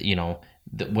 you know,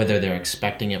 whether they're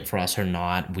expecting it for us or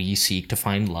not, we seek to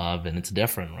find love, and it's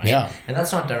different, right? Yeah. And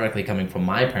that's not directly coming from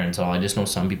my parents at all. I just know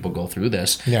some people go through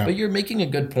this. Yeah. But you're making a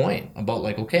good point about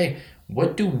like, okay,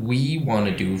 what do we want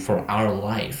to do for our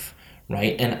life,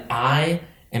 right? And I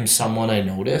am someone I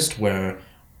noticed where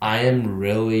I am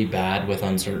really bad with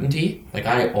uncertainty. Like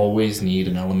I always need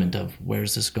an element of,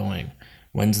 where's this going?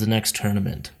 When's the next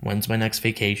tournament? When's my next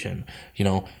vacation? You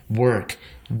know, work.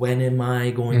 When am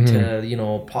I going to, you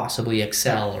know, possibly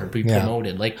excel or be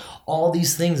promoted? Like all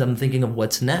these things, I'm thinking of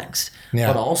what's next.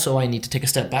 Yeah. But also I need to take a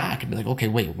step back and be like, okay,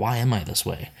 wait, why am I this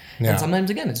way? Yeah. And sometimes,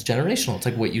 again, it's generational. It's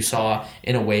like what you saw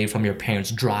in a way from your parents'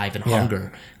 drive and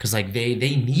hunger. Because like they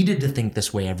needed to think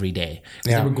this way every day.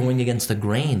 Because they were going against the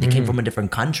grain. They came from a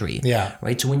different country. Yeah.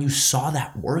 Right? So when you saw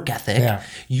that work ethic,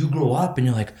 you grow up and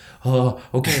you're like, oh,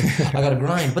 okay, I got to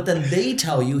grind. But then they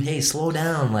tell you, hey, slow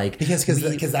down. Like Because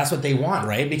that's what they want,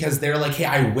 right? Because they're like, hey,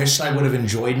 I wish I would have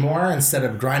enjoyed more instead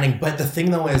of grinding. But the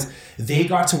thing though is they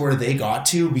got to where they got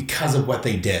to because of what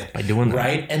they did. By doing that.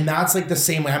 Right? And that's like the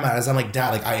same way I'm at. As I'm like,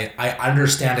 Dad, like I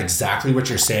understand exactly what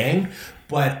you're saying,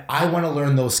 but I want to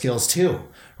learn those skills too.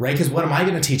 Right? Because what am I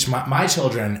going to teach my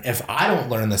children if I don't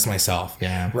learn this myself?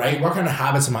 Yeah. Right? What kind of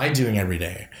habits am I doing every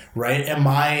day? Right? Am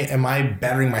I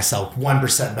bettering myself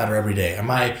 1% better every day? Am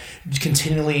I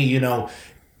continually, you know,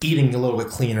 eating a little bit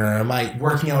cleaner? Am I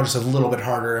working out just a little bit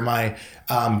harder? Am I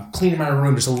cleaning my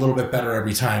room just a little bit better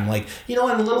every time? Like, you know,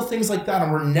 and little things like that.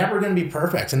 And we're never going to be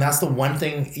perfect. And that's the one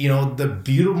thing, you know, the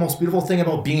most beautiful thing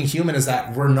about being human is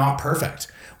that we're not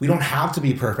perfect. We don't have to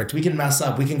be perfect. We can mess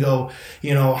up. We can go,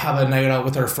 you know, have a night out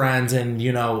with our friends and,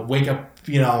 you know, wake up,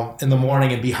 you know, in the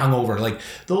morning and be hungover. Like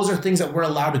those are things that we're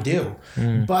allowed to do.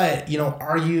 But, you know,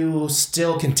 are you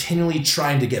still continually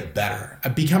trying to get better?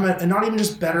 And not even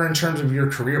just better in terms of your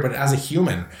career, but as a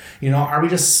human, you know, are we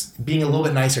just being a little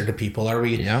bit nicer to people? Are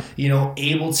we, you know,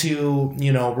 able to,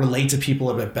 you know, relate to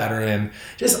people a bit better? And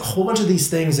just a whole bunch of these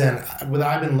things. And what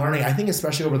I've been learning, I think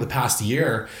especially over the past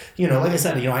year, you know, like I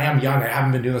said, you know, I am young. I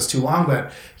haven't been doing this too long,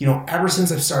 but, you know, ever since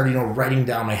I've started, you know, writing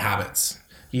down my habits,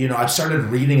 you know, I've started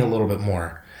reading a little bit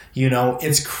more. You know,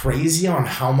 it's crazy on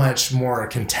how much more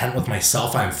content with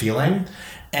myself I'm feeling.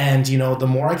 And, you know, the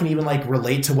more I can even like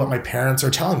relate to what my parents are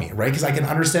telling me, right? Because I can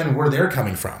understand where they're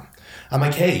coming from. I'm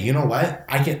like, hey, you know what?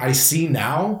 I see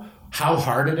now how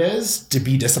hard it is to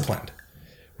be disciplined,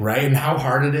 right? And how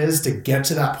hard it is to get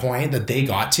to that point that they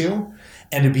got to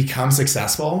and to become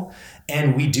successful.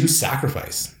 And we do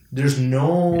sacrifice. There's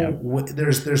no,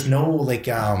 there's no like,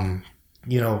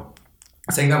 you know,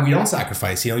 saying that we don't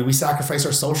sacrifice. We sacrifice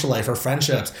our social life, our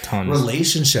friendships,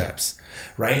 relationships,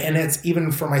 right? And it's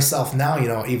even for myself now,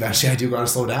 eventually I do got to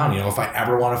slow down. If I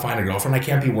ever want to find a girlfriend, I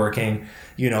can't be working,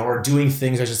 or doing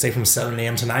things, I should say, from 7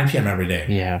 a.m. to 9 p.m. every day.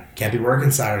 Yeah. Can't be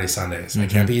working Saturdays, Sundays. I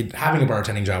can't be having a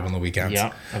bartending job on the weekends.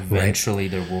 Yeah. Eventually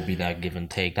there will be that give and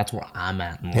take. That's where I'm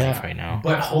at in life right now.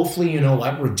 But hopefully,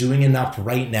 we're doing enough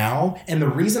right now. And the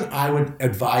reason I would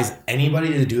advise anybody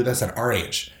to do this at our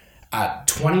age, at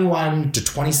 21 to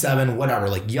 27, whatever,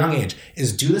 like young age,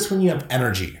 is do this when you have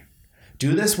energy.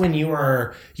 Do this when you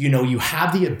are, you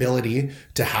have the ability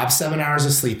to have 7 hours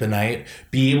of sleep a night,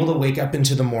 be able to wake up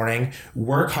into the morning,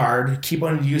 work hard, keep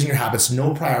on using your habits,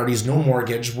 no priorities, no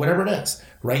mortgage, whatever it is,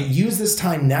 right? Use this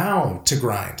time now to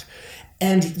grind.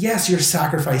 And yes, you're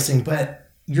sacrificing, but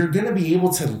you're going to be able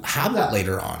to have that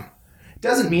later on.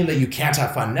 Doesn't mean that you can't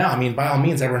have fun now. I mean, by all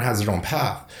means, everyone has their own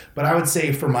path. But I would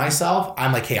say for myself,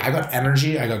 I'm like, hey, I got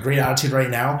energy. I got great attitude right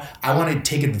now. I want to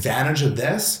take advantage of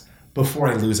this before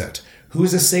I lose it.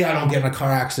 Who's to say I don't get in a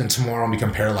car accident tomorrow and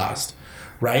become paralyzed,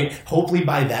 right? Hopefully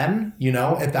by then,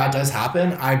 if that does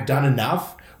happen, I've done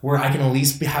enough where I can at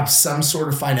least have some sort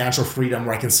of financial freedom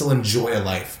where I can still enjoy a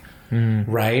life,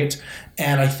 right?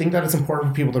 And I think that it's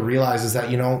important for people to realize is that,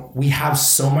 we have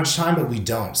so much time, but we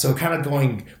don't. So kind of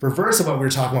going reverse of what we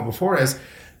were talking about before is,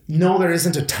 no, there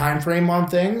isn't a time frame on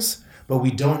things, but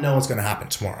we don't know what's going to happen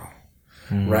tomorrow.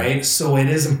 Right? So it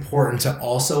is important to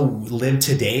also live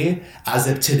today as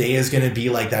if today is going to be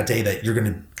like that day that you're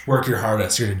going to work your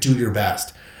hardest, you're going to do your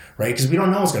best, right? Because we don't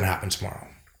know what's going to happen tomorrow.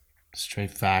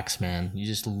 Straight facts, man. You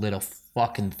just lit a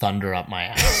fucking thunder up my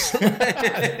ass.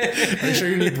 Are you sure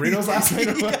you need burritos last night?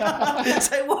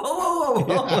 It's like,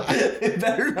 whoa. It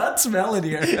better not smell it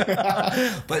here.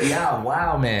 But yeah,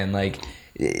 wow, man. Like,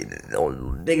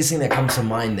 the biggest thing that comes to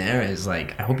mind there is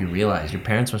like, I hope you realize your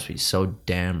parents must be so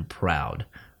damn proud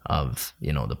of,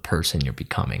 the person you're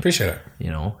becoming. Appreciate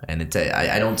it. And it's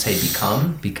I don't say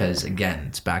become because again,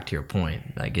 it's back to your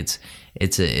point. Like it's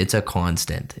a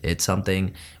constant. It's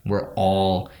something we're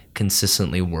all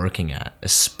consistently working at,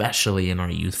 especially in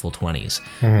our youthful 20s.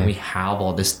 And we have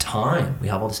all this time, we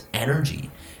have all this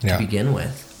energy to begin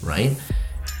with, right?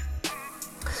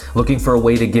 Looking for a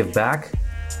way to give back?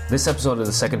 This episode of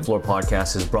the Second Floor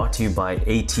Podcast is brought to you by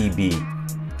ATB.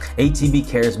 ATB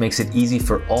Cares makes it easy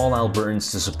for all Albertans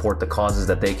to support the causes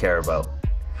that they care about.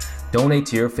 Donate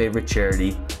to your favorite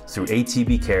charity through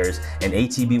ATB Cares, and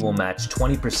ATB will match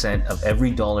 20% of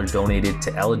every dollar donated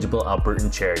to eligible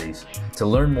Albertan charities. To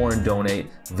learn more and donate,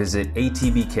 visit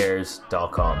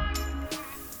atbcares.com.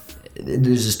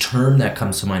 There's this term that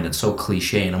comes to mind that's so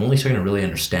cliche, and I'm only starting to really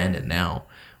understand it now,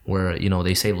 where,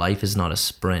 they say life is not a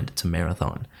sprint, it's a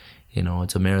marathon.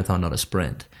 It's a marathon, not a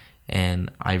sprint.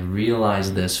 And I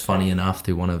realized this, funny enough,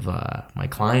 through one of my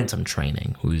clients I'm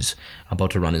training who's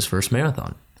about to run his first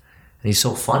marathon. And he's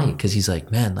so funny because he's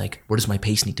like, man, like, where does my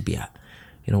pace need to be at?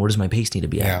 Where does my pace need to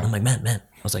be at? And I'm like, man. I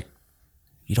was like,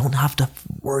 you don't have to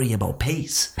worry about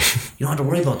pace. You don't have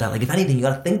to worry about that. Like, if anything, you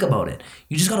got to think about it.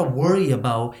 You just got to worry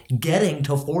about getting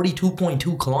to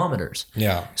 42.2 kilometers.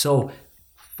 Yeah. So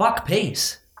fuck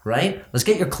pace. Right? Let's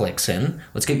get your clicks in.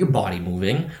 Let's get your body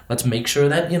moving. Let's make sure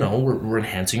that, we're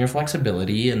enhancing your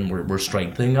flexibility and we're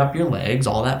strengthening up your legs,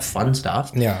 all that fun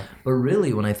stuff. Yeah. But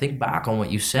really, when I think back on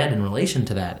what you said in relation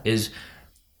to that is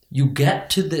you get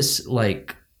to this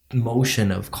like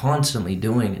motion of constantly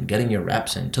doing and getting your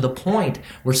reps in to the point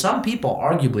where some people,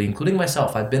 arguably, including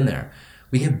myself, I've been there,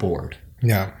 we get bored.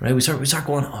 Yeah. Right? We start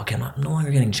going, okay, I'm no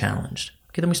longer getting challenged.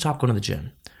 Okay, then we stop going to the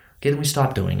gym. Okay, then we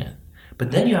stop doing it. But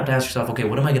then you have to ask yourself, okay,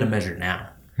 what am I going to measure now?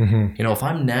 If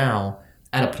I'm now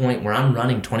at a point where I'm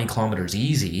running 20 kilometers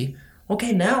easy,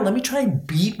 okay, now let me try and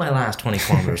beat my last 20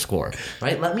 kilometer score,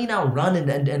 right? Let me now run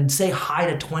and say hi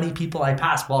to 20 people I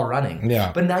passed while running.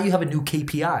 Yeah. But now you have a new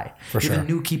KPI. You have a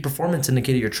new key performance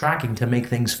indicator you're tracking to make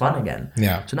things fun again.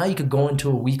 Yeah. So now you could go into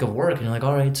a week of work and you're like,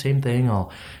 all right, same thing.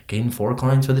 I'll gain 4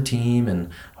 clients for the team and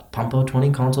pump out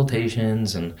 20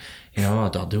 consultations and, I'll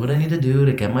do what I need to do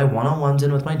to get my one-on-ones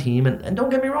in with my team. And don't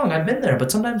get me wrong, I've been there,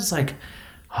 but sometimes it's like,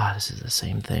 this is the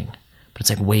same thing. But it's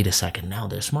like, wait a second, now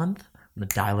this month, I'm going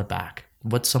to dial it back.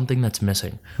 What's something that's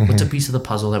missing? What's a piece of the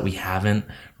puzzle that we haven't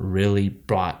really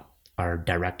brought our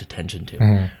direct attention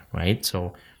to, right?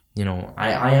 So,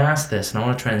 I asked this and I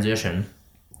want to transition.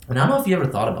 And I don't know if you ever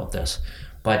thought about this,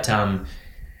 but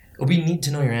it'll be neat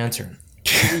to know your answer.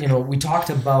 We talked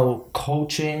about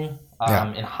coaching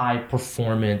in high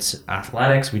performance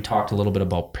athletics. We talked a little bit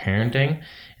about parenting,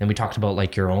 and we talked about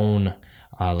like your own,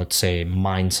 let's say,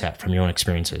 mindset from your own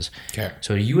experiences. Okay.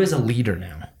 So you as a leader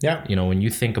now, when you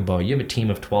think about, you have a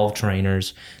team of 12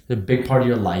 trainers, the big part of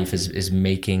your life is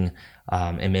making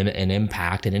and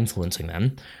impact and influencing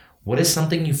them. What is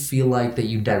something you feel like that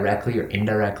you directly or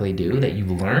indirectly do that you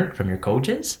learned from your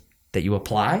coaches, that you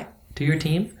apply to your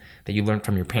team, that you learned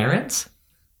from your parents,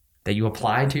 that you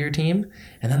apply to your team?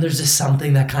 And then there's just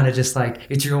something that kind of just like,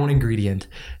 it's your own ingredient.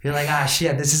 You're like,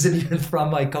 shit, this isn't even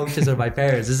from my coaches or my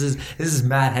parents. This is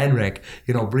Matt Henrick,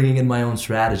 bringing in my own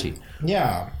strategy.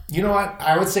 Yeah. You know what?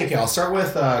 I would say, okay, I'll start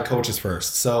with coaches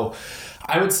first. So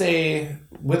I would say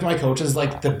with my coaches,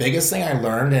 like the biggest thing I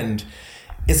learned, and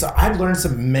I've learned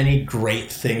some many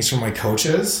great things from my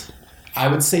coaches. I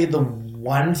would say the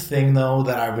one thing though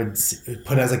that I would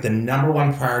put as like the number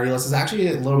one priority list is actually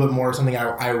a little bit more something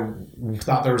I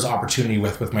thought there was opportunity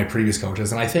with my previous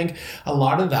coaches. And I think a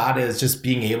lot of that is just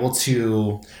being able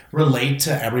to relate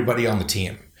to everybody on the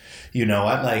team. You know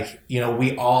what? Like,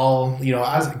 we all,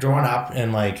 as growing up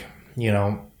and like,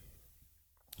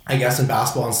 I guess in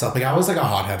basketball and stuff, like I was like a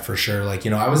hothead for sure. Like,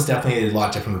 I was definitely a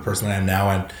lot different of a person than I am now.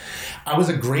 And I was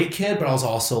a great kid, but I was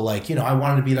also like, I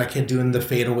wanted to be that kid doing the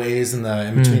fadeaways and the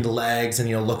in between the legs and,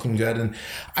 looking good. And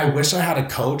I wish I had a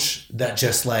coach that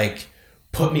just like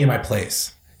put me in my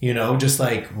place, just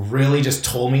like really just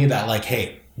told me that like,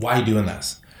 hey, why are you doing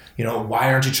this?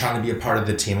 Why aren't you trying to be a part of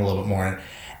the team a little bit more?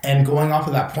 And going off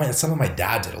of that point, it's something my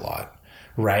dad did a lot.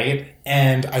 Right.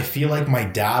 And I feel like my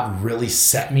dad really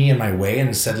set me in my way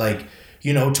and said like,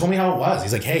 told me how it was.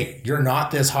 He's like, hey, you're not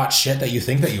this hot shit that you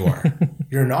think that you are.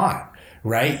 You're not.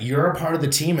 Right? You're a part of the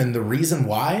team. And the reason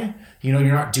why, you're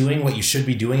not doing what you should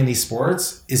be doing in these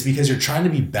sports is because you're trying to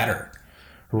be better.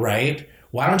 Right?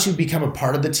 Why don't you become a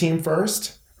part of the team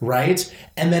first? Right?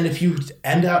 And then if you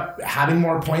end up having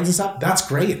more points and stuff, that's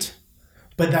great.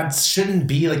 But that shouldn't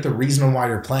be like the reason why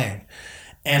you're playing.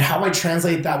 And how I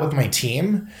translate that with my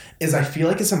team is I feel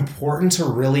like it's important to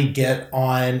really get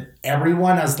on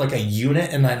everyone as like a unit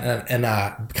and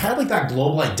a kind of like that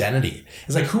global identity.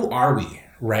 It's like, who are we?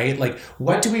 Right? Like,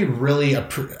 what do we really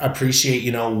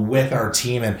appreciate, with our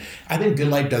team? And I think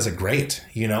GoodLife does it great.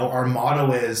 Our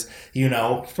motto is,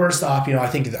 first off, I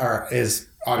think is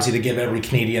obviously to give every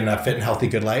Canadian a fit and healthy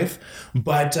good life.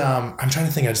 But I'm trying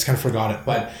to think, I just kind of forgot it.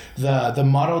 But the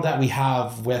motto that we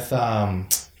have with, I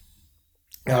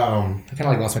kind of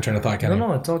like lost my train of thought.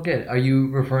 No, it's all good. Are you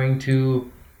referring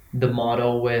to the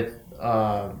motto with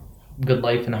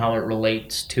GoodLife and how it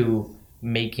relates to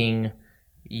making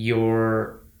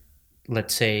your,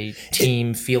 let's say,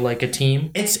 team feel like a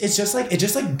team? It's just like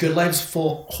GoodLife's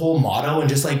whole motto and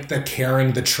just like the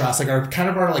caring, the trust, like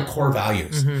our like core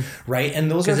values, right?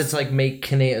 And those because it's like make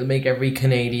every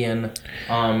Canadian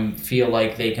feel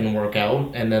like they can work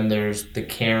out, and then there's the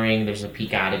caring, there's a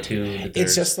peak attitude.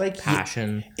 It's just like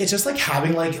passion. It's just like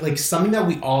having like something that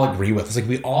we all agree with. It's like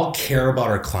we all care about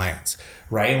our clients,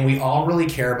 right? And we all really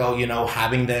care about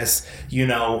having this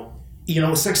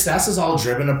success is all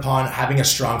driven upon having a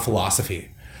strong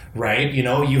philosophy, right?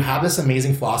 You have this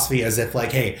amazing philosophy as if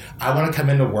like, hey, I want to come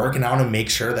into work and I want to make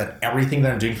sure that everything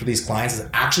that I'm doing for these clients is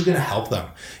actually going to help them.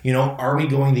 Are we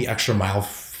going the extra mile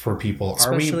for people?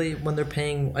 Especially when they're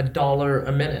paying $1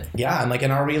 a minute. Yeah.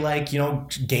 And are we like,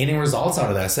 gaining results out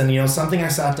of this? And, something I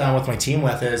sat down with my team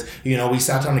with is, we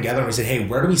sat down together and we said, hey,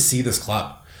 where do we see this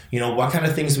club? What kind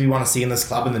of things do we want to see in this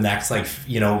club in the next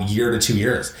year to 2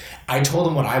 years? I told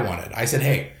them what I wanted. I said,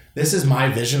 hey, this is my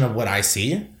vision of what I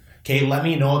see. Okay, let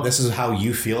me know if this is how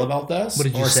you feel about this. What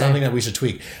did you or say? Something that we should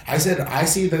tweak. I said, I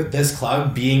see this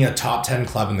club being a top 10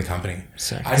 club in the company.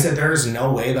 Sick. I said, there's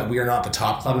no way that we are not the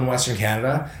top club in Western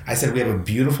Canada. I said, we have a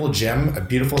beautiful gym, a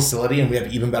beautiful facility, and we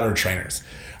have even better trainers.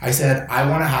 I said, I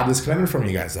want to have this commitment from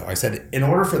you guys though. I said, in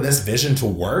order for this vision to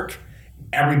work,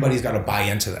 everybody's got to buy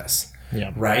into this.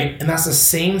 Yeah. Right. And that's the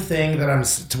same thing that I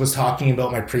was talking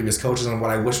about my previous coaches, and what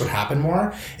I wish would happen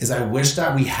more is I wish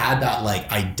that we had that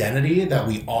like identity, that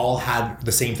we all had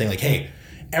the same thing. Like, hey,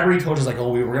 every coach is like, oh,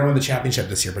 we're going to win the championship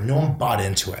this year, but no one bought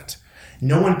into it.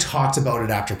 No one talked about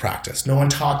it after practice. No one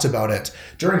talked about it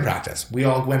during practice. We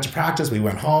all went to practice. We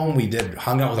went home. We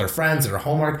hung out with our friends, did our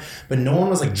homework, but no one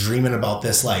was like dreaming about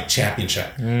this like championship.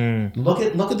 Look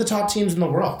at the top teams in the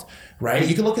world. Right?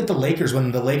 You can look at the Lakers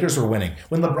when the Lakers were winning.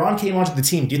 When LeBron came onto the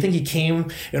team, do you think he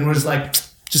came and was like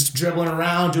just dribbling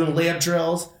around, doing layup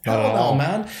drills? Hell no,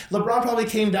 man. LeBron probably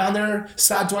came down there,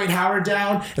 sat Dwight Howard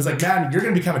down. It's like, man, you're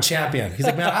going to become a champion. He's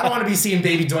like, man, I don't want to be seeing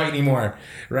baby Dwight anymore.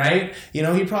 Right?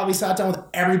 He probably sat down with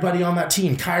everybody on that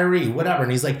team, Kyrie, whatever.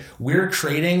 And he's like, we're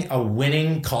creating a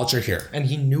winning culture here. And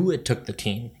he knew it took the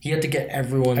team. He had to get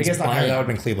everyone's I guess not Kyrie, that would have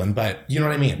been Cleveland, but you know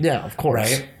what I mean? Yeah, of course.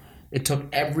 Right? It took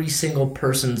every single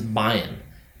person's buy-in,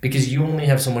 because you only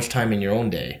have so much time in your own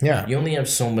day. Yeah. You only have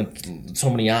so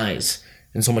many eyes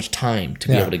and so much time to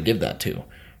be able to give that to,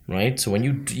 right? So when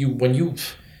you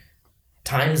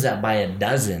times that by a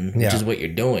dozen, which is what you're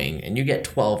doing, and you get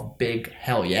 12 big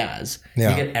hell yeahs. You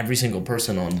get every single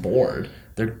person on board.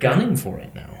 They're gunning for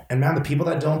it now. And man, the people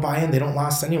that don't buy in, they don't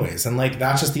last anyways. And like,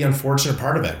 that's just the unfortunate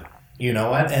part of it. You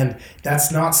know what? And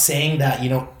that's not saying that, you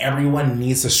know, everyone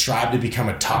needs to strive to become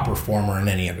a top performer in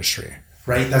any industry,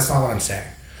 right? That's not what I'm saying.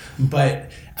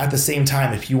 But at the same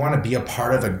time, if you want to be a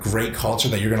part of a great culture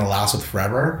that you're going to last with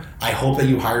forever, I hope that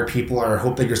you hire people, or I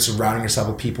hope that you're surrounding yourself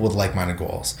with people with like-minded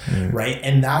goals, right?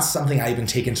 And that's something I even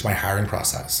take into my hiring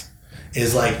process.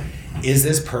 Is like, is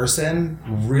this person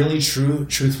really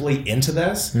truthfully into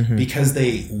this because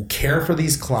they care for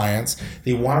these clients,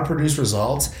 they want to produce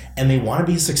results, and they want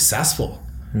to be successful,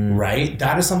 right?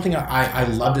 That is something I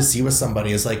love to see with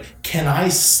somebody, is like, can I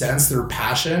sense their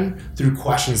passion through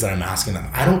questions that I'm asking them?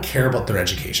 I don't care about their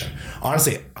education.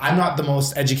 Honestly, I'm not the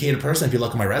most educated person if you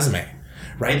look at my resume.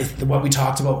 Right? What we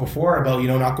talked about before about, you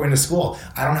know, not going to school.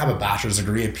 I don't have a bachelor's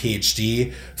degree, a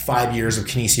PhD, 5 years of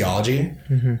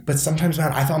kinesiology. But sometimes,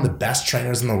 man, I found the best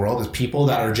trainers in the world is people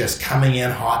that are just coming in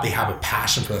hot. They have a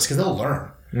passion for this because they'll learn.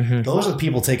 Those are the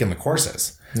people taking the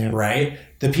courses, right?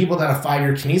 The people that have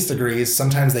 5-year kines degrees,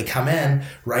 sometimes they come in,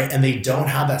 right? And they don't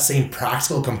have that same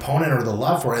practical component or the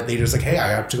love for it. They just like, hey, I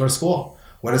have to go to school.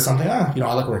 What is something? You know,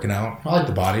 I like working out. I like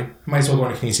the body. Might as well go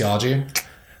into kinesiology.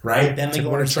 Right? Then they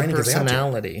go into training because they have to.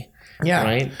 Personality.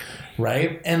 Yeah.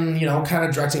 Right. And, you know, kind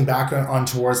of directing back on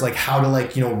towards like how to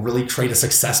like, you know, really create a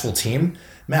successful team.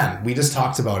 Man, we just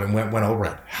talked about it and went over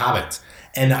it. Habits.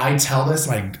 And I tell this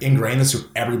and I ingrain this through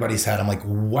everybody's head. I'm like,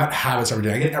 what habits are we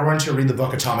doing? I get everyone to read the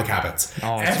book Atomic Habits.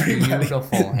 Oh, it's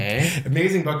beautiful, hey?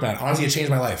 Amazing book, man. Honestly, it changed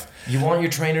my life. You want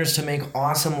your trainers to make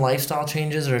awesome lifestyle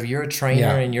changes, or if you're a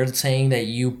trainer and you're saying that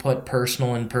you put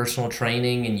personal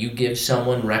training and you give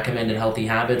someone recommended healthy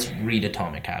habits, read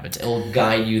Atomic Habits. It'll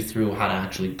guide you through how to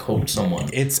actually coach someone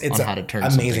on how to turn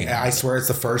amazing. I swear it's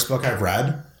the first book I've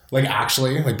read. Like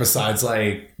actually, like besides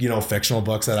like, you know, fictional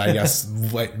books that I guess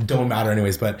like don't matter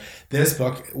anyways, but this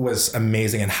book was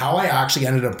amazing. And how I actually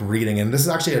ended up reading, and this is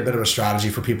actually a bit of a strategy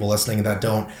for people listening that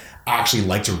don't actually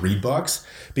like to read books,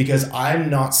 because I'm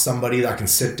not somebody that can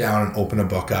sit down and open a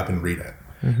book up and read it,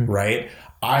 right?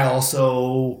 I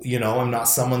also, you know, I'm not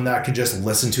someone that could just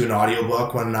listen to an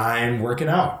audiobook when I'm working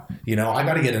out. You know, I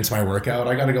got to get into my workout.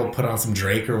 I got to go put on some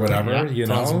Drake or whatever, you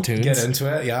know, get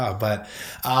into it. Yeah. But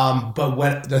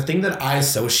what the thing that I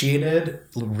associated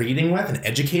reading with and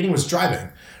educating was driving,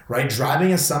 right? Driving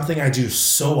is something I do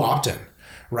so often,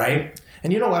 right?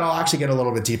 And you know what? I'll actually get a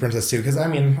little bit deeper into this too, because I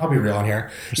mean, I'll be real on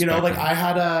here. You know, like I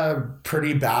had a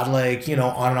pretty bad, like, you know,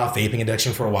 on and off vaping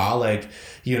addiction for a while. Like,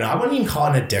 you know, I wouldn't even call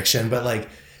it an addiction, but like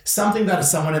something that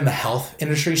someone in the health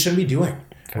industry shouldn't be doing.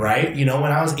 Right? You know,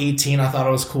 when I was 18, I thought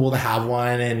it was cool to have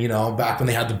one. And, you know, back when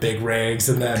they had the big rigs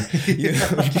and then, you know,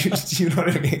 you know what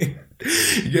I mean?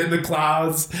 You get in the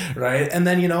clouds, right? And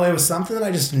then, you know, it was something that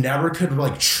I just never could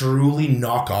like truly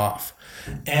knock off.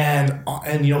 And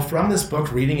you know, from this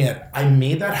book, reading it, I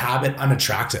made that habit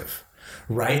unattractive,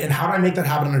 right? And how do I make that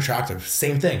habit unattractive?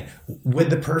 Same thing. Would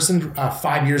the person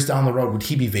 5 years down the road, would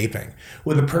he be vaping?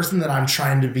 Would the person that I'm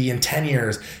trying to be in 10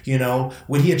 years, you know,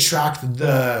 would he attract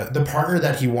the partner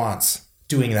that he wants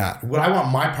doing that? Would I want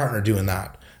my partner doing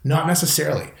that? Not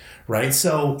necessarily, right?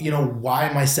 So, you know, why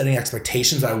am I setting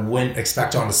expectations I wouldn't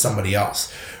expect onto somebody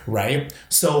else, right?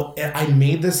 So I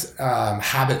made this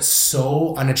habit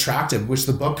so unattractive, which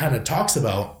the book kind of talks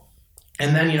about.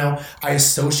 And then, you know, I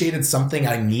associated something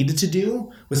I needed to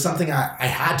do with something I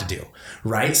had to do,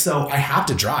 right? So I have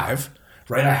to drive,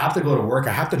 right? I have to go to work.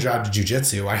 I have to drive to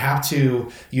jiu-jitsu. I have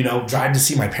to, you know, drive to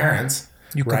see my parents.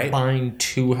 You combine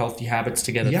two healthy habits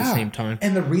together at the same time.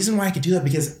 And the reason why I could do that,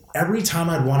 because every time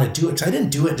I'd want to do it, because I didn't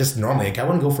do it just normally. Like I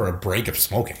wouldn't go for a break of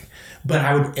smoking, but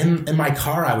I would, in my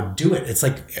car, I would do it. It's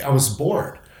like I was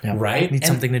bored, right? Need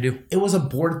something to do. It was a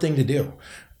bored thing to do.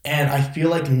 And I feel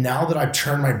like now that I've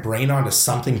turned my brain onto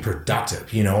something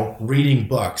productive, you know, reading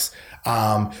books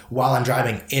while I'm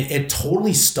driving, it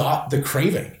totally stopped the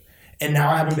craving. And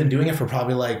now I haven't been doing it for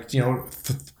probably like, you know,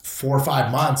 4 or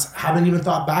 5 months. Haven't even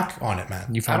thought back on it,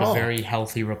 man. You found a very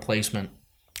healthy replacement.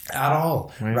 At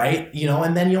all, right? You know,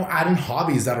 and then, you know, add in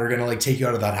hobbies that are going to like take you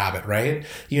out of that habit, right?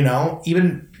 You know,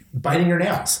 even biting your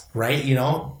nails, right? You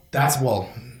know, that's, well,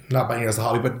 not biting as a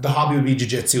hobby, but the hobby would be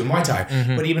jiu-jitsu and Muay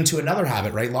Thai. But even to another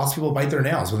habit, right? Lots of people bite their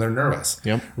nails when they're nervous,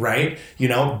 right? You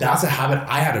know, that's a habit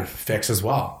I had to fix as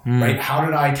well, right? How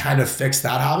did I kind of fix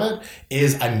that habit?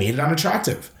 Is I made it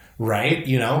unattractive, right?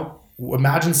 You know,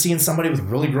 imagine seeing somebody with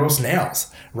really gross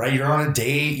nails, right? You're on a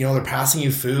date, you know, they're passing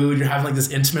you food, you're having like this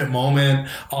intimate moment,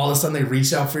 all of a sudden they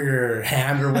reach out for your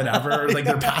hand or whatever, like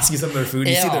they're passing you some of their food,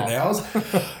 you see their nails.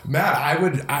 Man, I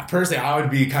would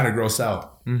be kind of grossed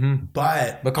out.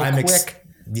 But Look how quick.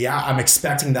 I'm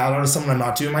expecting that out of someone I'm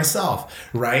not doing myself,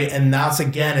 right? And that's,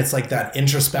 again, it's like that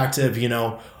introspective,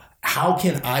 how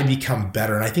can I become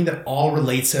better? And I think that all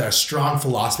relates to a strong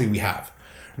philosophy we have,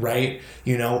 right?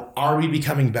 Are we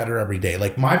becoming better every day?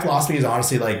 Like, my philosophy is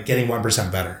honestly like getting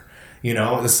 1% better.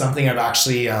 It's something I've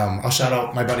actually, I'll shout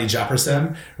out my buddy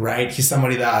Jefferson, right? He's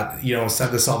somebody that,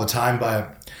 said this all the time,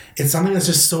 but it's something that's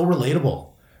just so relatable.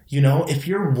 If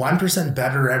you're 1%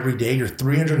 better every day, you're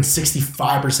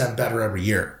 365% better every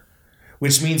year,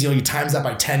 which means, you times that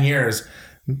by 10 years,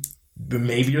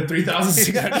 maybe you're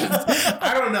 3,600.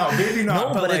 I don't know. Maybe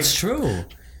not. No, but it's true.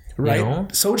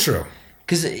 Right? So true.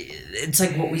 Because it's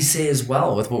like what we say as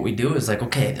well with what we do is like,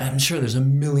 okay, I'm sure there's a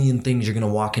million things you're going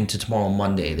to walk into tomorrow,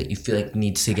 Monday, that you feel like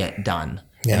needs to get done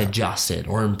and adjusted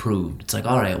or improved. It's like,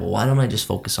 all right, well, why don't I just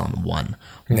focus on one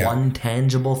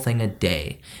tangible thing a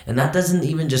day? And that doesn't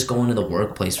even just go into the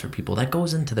workplace for people. That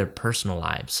goes into their personal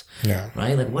lives,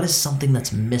 right? Like, what is something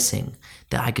that's missing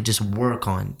that I could just work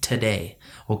on today?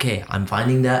 Okay, I'm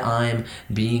finding that I'm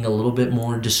being a little bit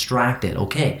more distracted.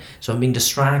 Okay, so I'm being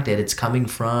distracted. It's coming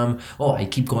from, I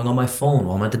keep going on my phone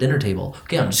while I'm at the dinner table.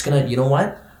 Okay, I'm just going to, you know what?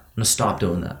 I'm going to stop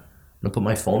doing that. I'm going to put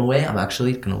my phone away. I'm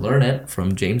actually going to learn it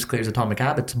from James Clear's Atomic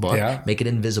Habits book. Make it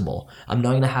invisible. I'm not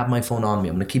going to have my phone on me.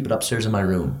 I'm going to keep it upstairs in my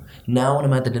room. Now when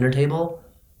I'm at the dinner table,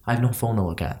 I have no phone to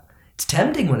look at. It's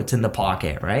tempting when it's in the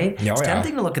pocket, right? It's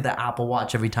tempting to look at the Apple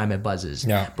Watch every time it buzzes.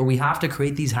 But we have to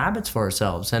create these habits for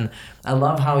ourselves. And I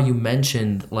love how you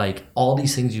mentioned like all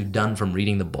these things you've done from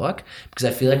reading the book, because I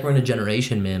feel like we're in a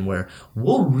generation, man, where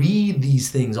we'll read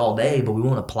these things all day, but we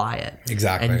won't apply it.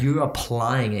 Exactly. And you're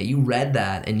applying it. You read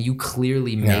that and you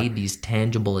clearly made these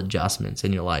tangible adjustments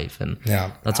in your life. And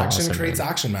that's action awesome, creates man.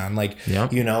 action, man. Like,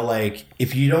 like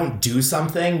if you don't do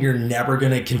something, you're never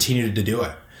going to continue to do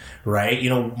it. Right?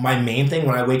 My main thing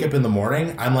when I wake up in the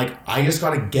morning, I'm like, I just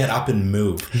got to get up and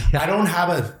move. I don't have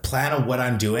a plan of what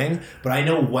I'm doing, but I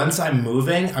know once I'm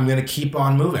moving, I'm going to keep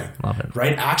on moving. Love it.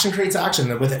 Right? Action creates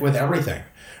action with everything.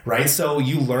 Right? So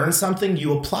you learn something,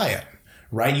 you apply it.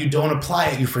 Right? You don't apply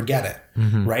it, you forget it.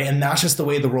 Right? And that's just the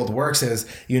way the world works is,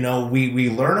 we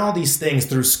learn all these things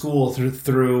through school,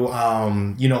 through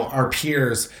our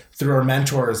peers, through our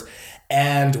mentors,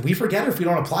 and we forget it if we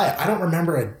don't apply it. I don't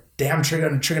remember a damn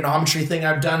trigonometry thing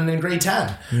I've done in grade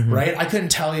 10, right? I couldn't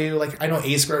tell you, like, I know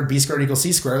a squared, b squared equals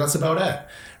c squared. That's about it,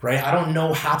 right? I don't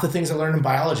know half the things I learned in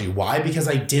biology. Why? Because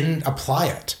I didn't apply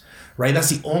it, right?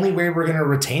 That's the only way we're going to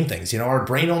retain things. Our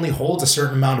brain only holds a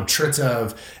certain amount of trits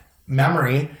of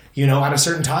memory, at a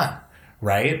certain time,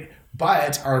 right?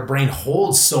 But our brain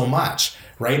holds so much,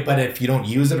 right? But if you don't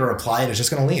use it or apply it, it's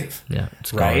just going to leave.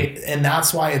 It's right. gone. And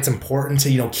that's why it's important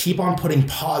to, keep on putting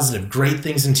positive, great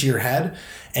things into your head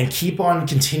and keep on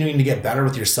continuing to get better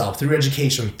with yourself through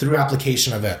education, through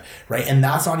application of it. Right. And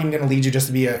that's not even going to lead you just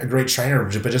to be a great trainer,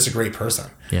 but just a great person.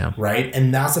 Right.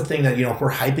 And that's the thing that, if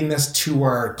we're hyping this to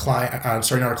our client,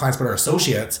 not our clients, but our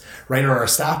associates, right, or our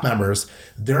staff members,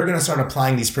 they're going to start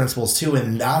applying these principles too.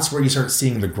 And that's where you start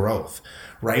seeing the growth.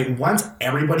 Right? Once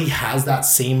everybody has that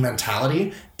same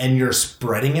mentality and you're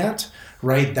spreading it,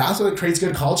 right? That's what creates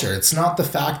good culture. It's not the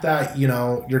fact that,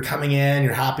 you're coming in,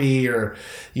 you're happy, or,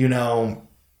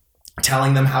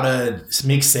 telling them how to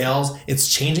make sales.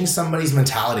 It's changing somebody's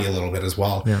mentality a little bit as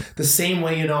well. The same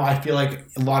way, I feel like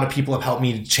a lot of people have helped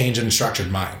me change and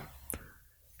structured mine.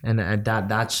 And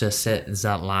that's just it, is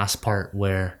that last part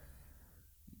where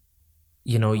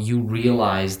you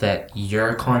realize that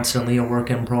you're constantly a work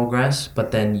in progress,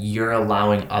 but then you're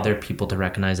allowing other people to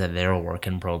recognize that they're a work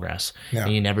in progress.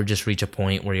 And you never just reach a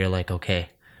point where you're like, okay,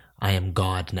 I am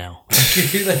God now.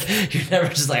 You're never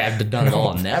just like, I've done it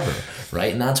all. Never.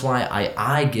 Right? And that's why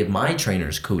I give my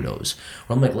trainers kudos.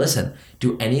 Where I'm like, listen,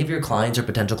 do any of your clients or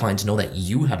potential clients know that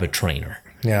you have a trainer?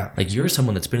 Like, you're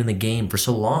someone that's been in the game for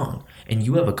so long and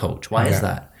you have a coach. Why is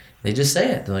that? They just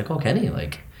say it. They're like, oh, Kenny,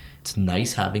 like, it's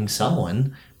nice having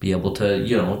someone be able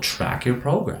to, track your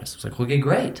progress. It's like, okay,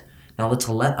 great. Now let's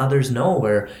let others know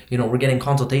where, we're getting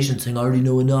consultations saying, I already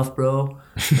know enough, bro.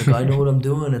 Like, I know what I'm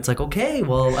doing. It's like, okay,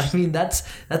 well, I mean, that's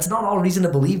not all reason to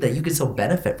believe that you can still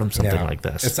benefit from something like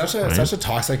this. It's such a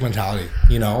toxic mentality,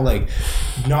 like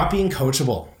not being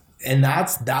coachable. And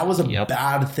that was a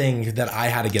bad thing that I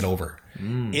had to get over,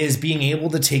 is being able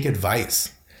to take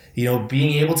advice,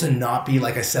 being able to not be,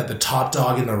 like I said, the top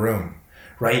dog in the room.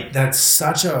 Right? That's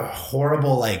such a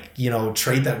horrible,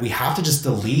 trait that we have to just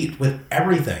delete with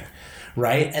everything.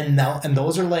 Right? And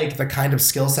those are like the kind of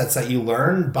skill sets that you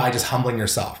learn by just humbling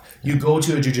yourself. You go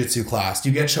to a jiu-jitsu class,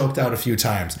 you get choked out a few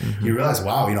times. You realize,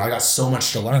 wow, I got so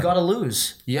much to learn. You got to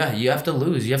lose. Yeah, you have to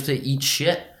lose. You have to eat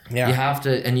shit. Yeah. You have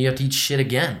to eat shit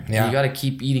again. Yeah. You got to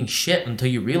keep eating shit until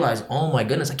you realize, oh my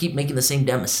goodness, I keep making the same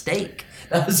damn mistake.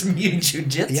 That was me in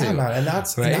jiu-jitsu. Yeah, man, and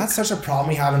that's such a problem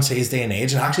we have in today's day and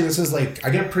age. And actually, this is like, I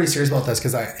get pretty serious about this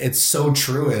because it's so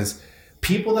true. Is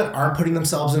people that aren't putting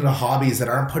themselves into hobbies, that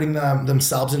aren't putting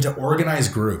themselves into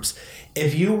organized groups.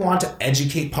 If you want to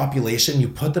educate population, you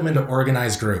put them into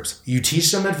organized groups. You teach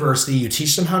them adversity. You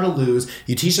teach them how to lose.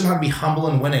 You teach them how to be humble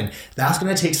and winning. That's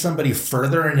going to take somebody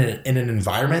further in an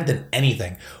environment than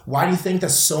anything. Why do you think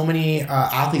that so many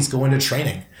athletes go into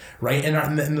training, right?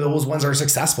 And those ones are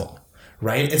successful.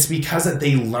 Right? It's because that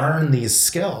they learn these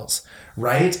skills,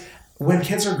 right? When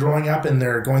kids are growing up and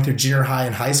they're going through junior high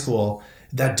and high school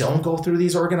that don't go through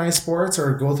these organized sports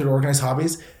or go through organized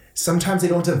hobbies, sometimes they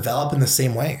don't develop in the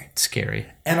same way. It's scary.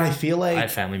 And I feel like I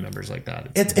have family members like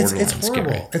that. It's horrible.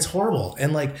 Scary. It's horrible.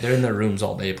 And like they're in their rooms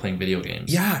all day playing video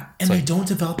games. Yeah. And they don't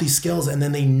develop these skills, and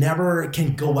then they never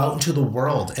can go out into the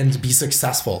world and be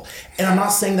successful. And I'm not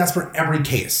saying that's for every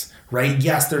case. Right?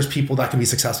 Yes, there's people that can be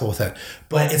successful with it,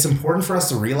 but it's important for us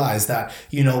to realize that,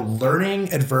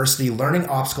 learning adversity, learning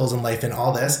obstacles in life and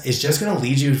all this is just going to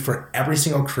lead you for every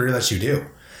single career that you do.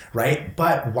 Right?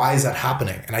 But why is that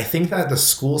happening? And I think that the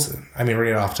schools, we're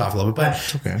getting off topic a little bit,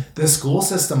 but the school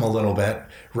system a little bit,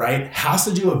 right, has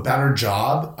to do a better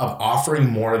job of offering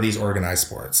more of these organized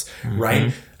sports,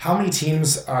 right? How many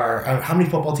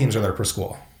football teams are there per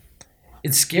school?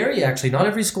 It's scary, actually. Not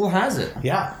every school has it.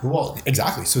 Yeah, well,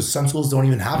 exactly. So some schools don't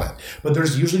even have it. But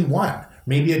there's usually one,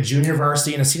 maybe a junior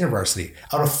varsity and a senior varsity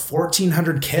out of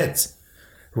 1,400 kids,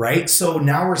 right? So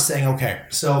now we're saying, okay,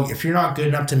 so if you're not good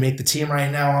enough to make the team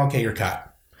right now, okay, you're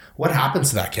cut. What happens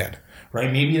to that kid,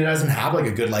 right? Maybe he doesn't have like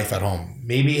a good life at home.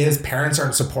 Maybe his parents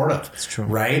aren't supportive, That's true.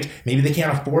 Right? Maybe they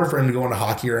can't afford for him to go into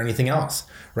hockey or anything else,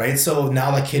 right? So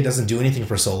now that kid doesn't do anything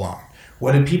for so long.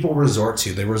 What do people resort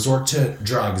to? They resort to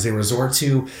drugs. They resort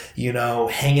to,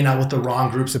 hanging out with the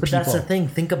wrong groups of people. But that's the thing.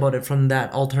 Think about it from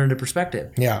that alternative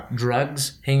perspective. Yeah.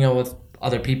 Drugs, hanging out with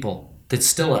other people. There's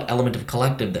still an element of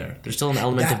collective there. There's still an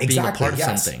element of being a part of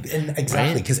something. And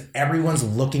exactly, because everyone's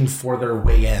looking for their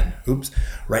way in.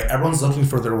 Right? Everyone's looking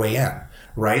for their way in.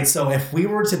 Right? So if we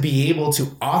were to be able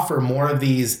to offer more of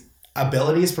these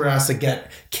abilities for us to get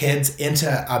kids into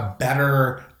a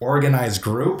better organized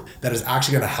group that is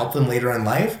actually going to help them later in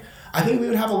life, I think we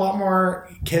would have a lot more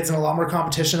kids and a lot more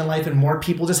competition in life and more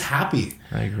people just happy.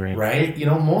 I agree. Right?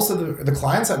 Most of the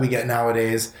clients that we get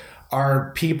nowadays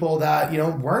are people that,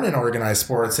 weren't in organized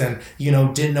sports and,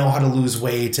 didn't know how to lose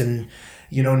weight and,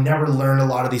 never learned a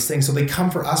lot of these things. So they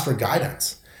come for us for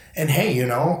guidance. And hey, I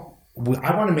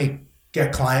want to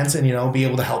get clients and, be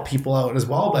able to help people out as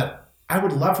well. But I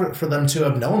would love for them to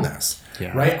have known this,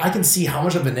 right? I can see how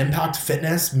much of an impact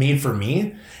fitness made for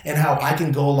me and how I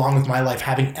can go along with my life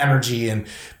having energy and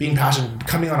being passionate,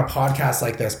 coming on a podcast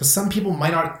like this. But some people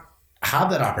might not have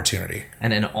that opportunity.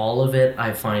 And in all of it,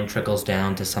 I find trickles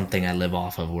down to something I live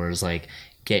off of, where it's like,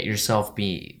 get yourself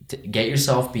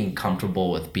being comfortable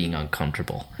with being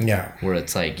uncomfortable. Yeah. Where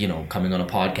it's like, coming on a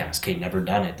podcast, okay, never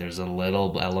done it. There's a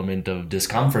little element of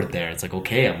discomfort there. It's like,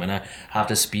 okay, I'm going to have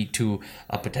to speak to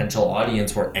a potential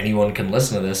audience where anyone can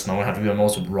listen to this, and I'm going to have to be my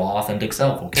most raw, authentic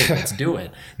self. Okay, let's do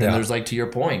it. Then there's like, to your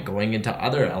point, going into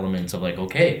other elements of like,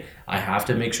 okay, I have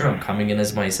to make sure I'm coming in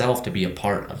as myself to be a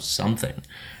part of something,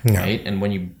 right? And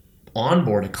when you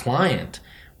onboard a client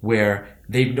where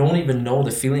they don't even know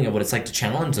the feeling of what it's like to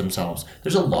challenge themselves,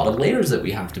 there's a lot of layers that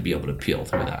we have to be able to peel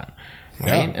through that,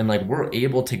 right? And like, we're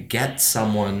able to get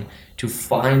someone to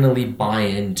finally buy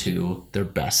into their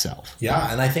best self.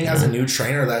 Yeah, and I think as a new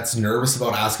trainer that's nervous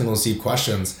about asking those deep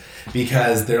questions,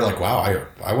 because they're like, wow,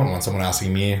 I wouldn't want someone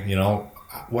asking me,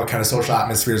 what kind of social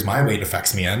atmospheres my weight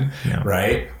affects me in,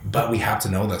 right? But we have to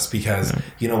know this because,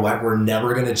 you know what, we're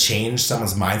never going to change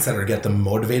someone's mindset or get them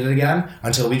motivated again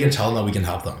until we can tell them that we can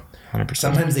help them. 100%.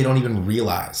 Sometimes they don't even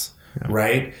realize,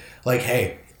 right? Like,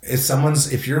 hey,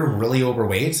 if you're really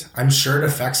overweight, I'm sure it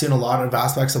affects you in a lot of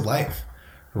aspects of life,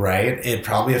 right? It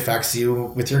probably affects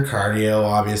you with your cardio,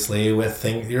 obviously, with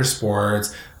your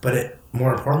sports, but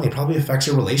more importantly, it probably affects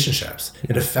your relationships.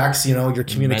 It affects, your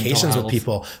communications with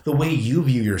people, the way you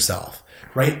view yourself,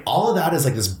 right? All of that is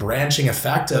like this branching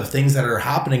effect of things that are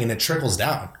happening, and it trickles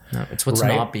down. No, it's what's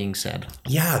not being said.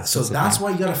 Yeah, so that's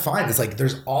why you got to find. It's like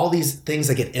there's all these things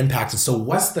that get impacted. So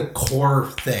what's the core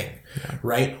thing,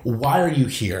 right? Why are you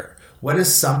here? What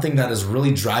is something that is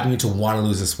really driving you to want to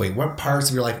lose this weight? What parts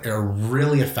of your life are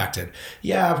really affected?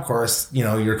 Yeah, of course,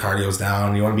 your cardio's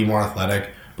down. You want to be more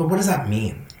athletic. But what does that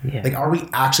mean? Yeah. Like, are we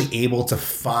actually able to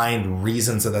find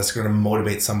reasons that that's going to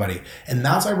motivate somebody? And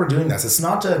that's why we're doing this. It's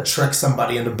not to trick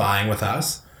somebody into buying with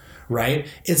us, right?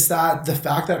 It's that the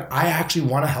fact that I actually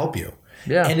want to help you.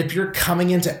 Yeah. And if you're coming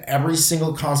into every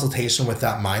single consultation with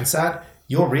that mindset,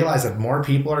 you'll realize that more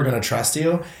people are going to trust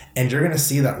you, and you're going to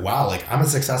see that, wow, like I'm a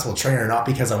successful trainer, not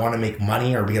because I want to make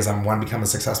money or because I want to become a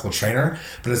successful trainer,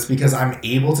 but it's because I'm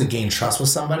able to gain trust with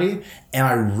somebody and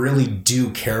I really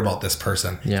do care about this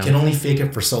person. Yeah. You can only fake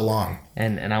it for so long.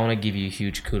 And I want to give you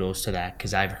huge kudos to that,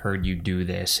 because I've heard you do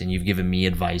this and you've given me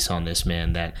advice on this,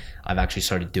 man, that I've actually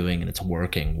started doing and it's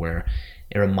working, where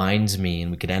it reminds me,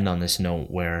 and we could end on this note,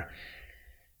 where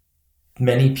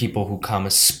many people who come,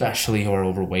 especially who are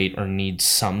overweight or need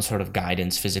some sort of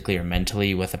guidance physically or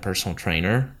mentally with a personal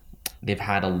trainer, they've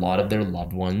had a lot of their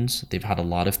loved ones, they've had a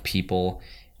lot of people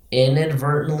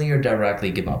inadvertently or directly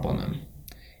give up on them.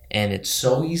 And it's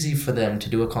so easy for them to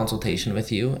do a consultation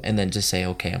with you and then just say,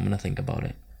 okay, I'm going to think about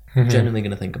it. Genuinely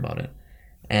going to think about it.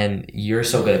 And you're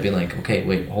so good at being like, okay,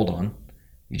 wait, hold on.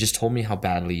 You just told me how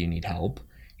badly you need help.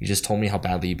 You just told me how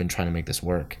badly you've been trying to make this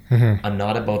work. I'm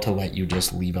not about to let you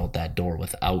just leave out that door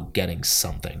without getting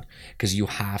something, because you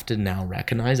have to now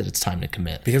recognize that it's time to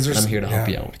commit. Because I'm here to help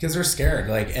you out. Because they're scared.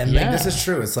 Like this is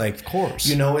true. It's like, of course,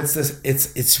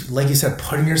 it's like you said,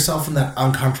 putting yourself in that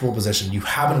uncomfortable position. You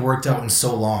haven't worked out in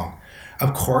so long.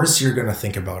 Of course you're going to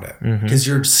think about it because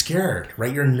you're scared,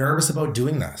 right? You're nervous about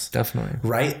doing this. Definitely.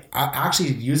 Right?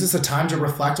 Actually, use this as a time to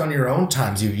reflect on your own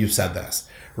times you've said this.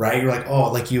 Right? You're like,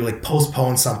 oh, like you like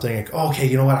postpone something. Like, oh, okay,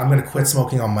 you know what? I'm going to quit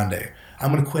smoking on Monday.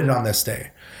 I'm going to quit it on this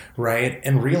day. Right?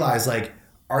 And realize, like,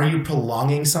 are you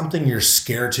prolonging something you're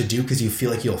scared to do because you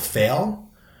feel like you'll fail?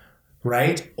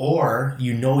 Right? Or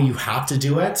you know you have to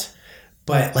do it,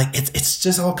 but like it's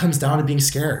just all comes down to being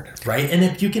scared. Right? And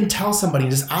if you can tell somebody,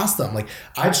 just ask them. Like,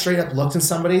 I've straight up looked at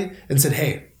somebody and said,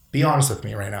 hey, be honest with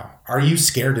me right now. Are you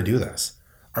scared to do this?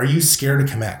 Are you scared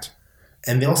to commit?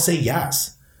 And they'll say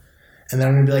yes. And then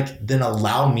I'm going to be like, then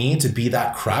allow me to be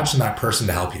that crutch and that person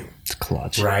to help you. It's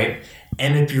clutch. Right?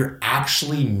 And if you're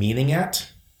actually meaning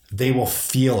it, they will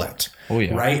feel it. Oh,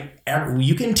 yeah. Right?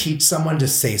 You can teach someone to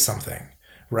say something,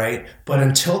 right? But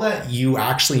until that you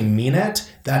actually mean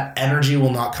it, that energy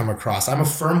will not come across. I'm a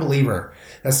firm believer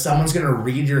that someone's going to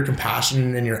read your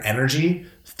compassion and your energy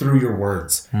through your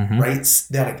words, right?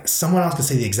 That someone else could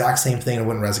say the exact same thing and it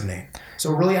wouldn't resonate.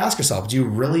 So really ask yourself, do you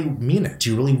really mean it? Do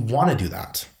you really want to do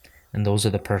that? And those are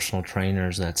the personal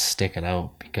trainers that stick it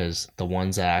out, because the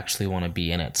ones that actually want to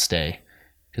be in it stay,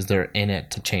 because they're in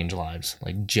it to change lives,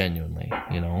 like genuinely,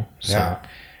 you know? So, yeah.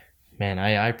 Man,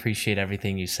 I appreciate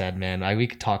everything you said, man. We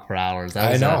could talk for hours.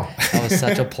 I know. That was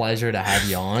such a pleasure to have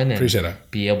you on and appreciate it.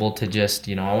 Be able to just,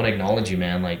 I want to acknowledge you,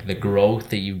 man. Like the growth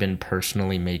that you've been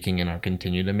personally making and are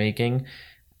continue to making.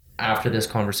 After this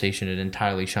conversation, it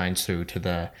entirely shines through to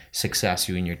the success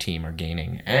you and your team are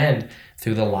gaining and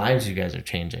through the lives you guys are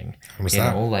changing.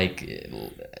 Like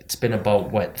it's been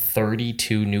about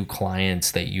 32 new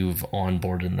clients that you've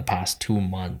onboarded in the past 2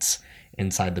 months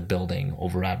inside the building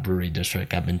over at Brewery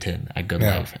District, Edmonton at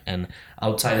GoodLife. And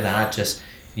outside of that, just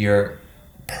your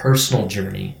personal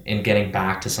journey in getting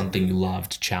back to something you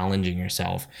loved, challenging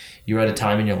yourself. You're at a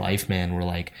time in your life, man, where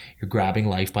like you're grabbing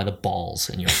life by the balls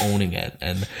and you're owning it.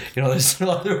 And there's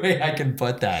no other way I can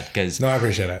put that, because I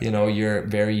appreciate it. You're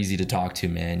very easy to talk to,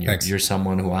 man. You're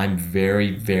someone who I'm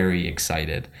very, very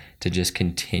excited to just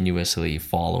continuously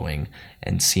following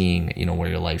and seeing, where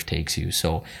your life takes you.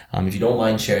 So if you don't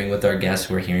mind sharing with our guests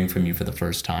who are hearing from you for the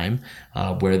first time,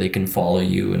 where they can follow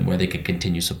you and where they can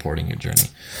continue supporting your journey.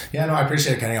 Yeah, no, I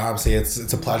appreciate it, Kenny. Obviously,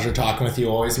 it's a pleasure talking with you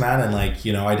always, man. And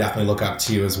I definitely look up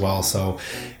to you as well. So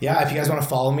yeah, if you guys want to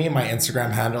follow me, my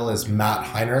Instagram handle is Matt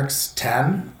Henricks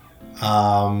 10.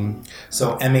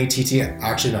 So M-A-T-T,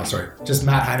 actually, no, sorry, just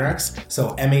Matt Henricks.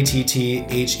 So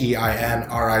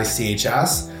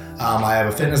MATTHEINRICHS. I have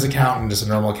a fitness account and just a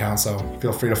normal account, so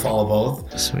feel free to follow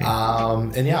both. Sweet.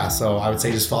 And yeah, so I would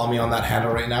say just follow me on that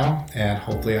handle right now, and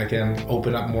hopefully I can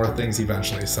open up more things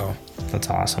eventually. So that's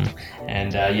awesome.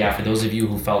 And for those of you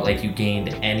who felt like you gained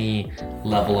any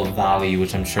level of value,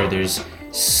 which I'm sure there's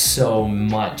so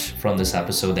much from this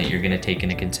episode that you're going to take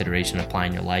into consideration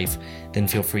applying your life, then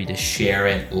feel free to share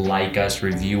it, like us,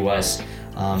 review us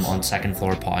on Second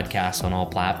Floor Podcast on all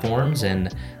platforms.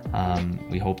 And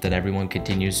we hope that everyone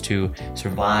continues to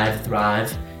survive,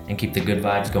 thrive, and keep the good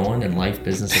vibes going in life,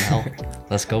 business, and health.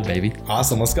 Let's go, baby.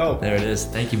 Awesome. Let's go. There it is.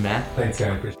 Thank you, Matt. Thanks,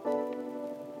 Cam.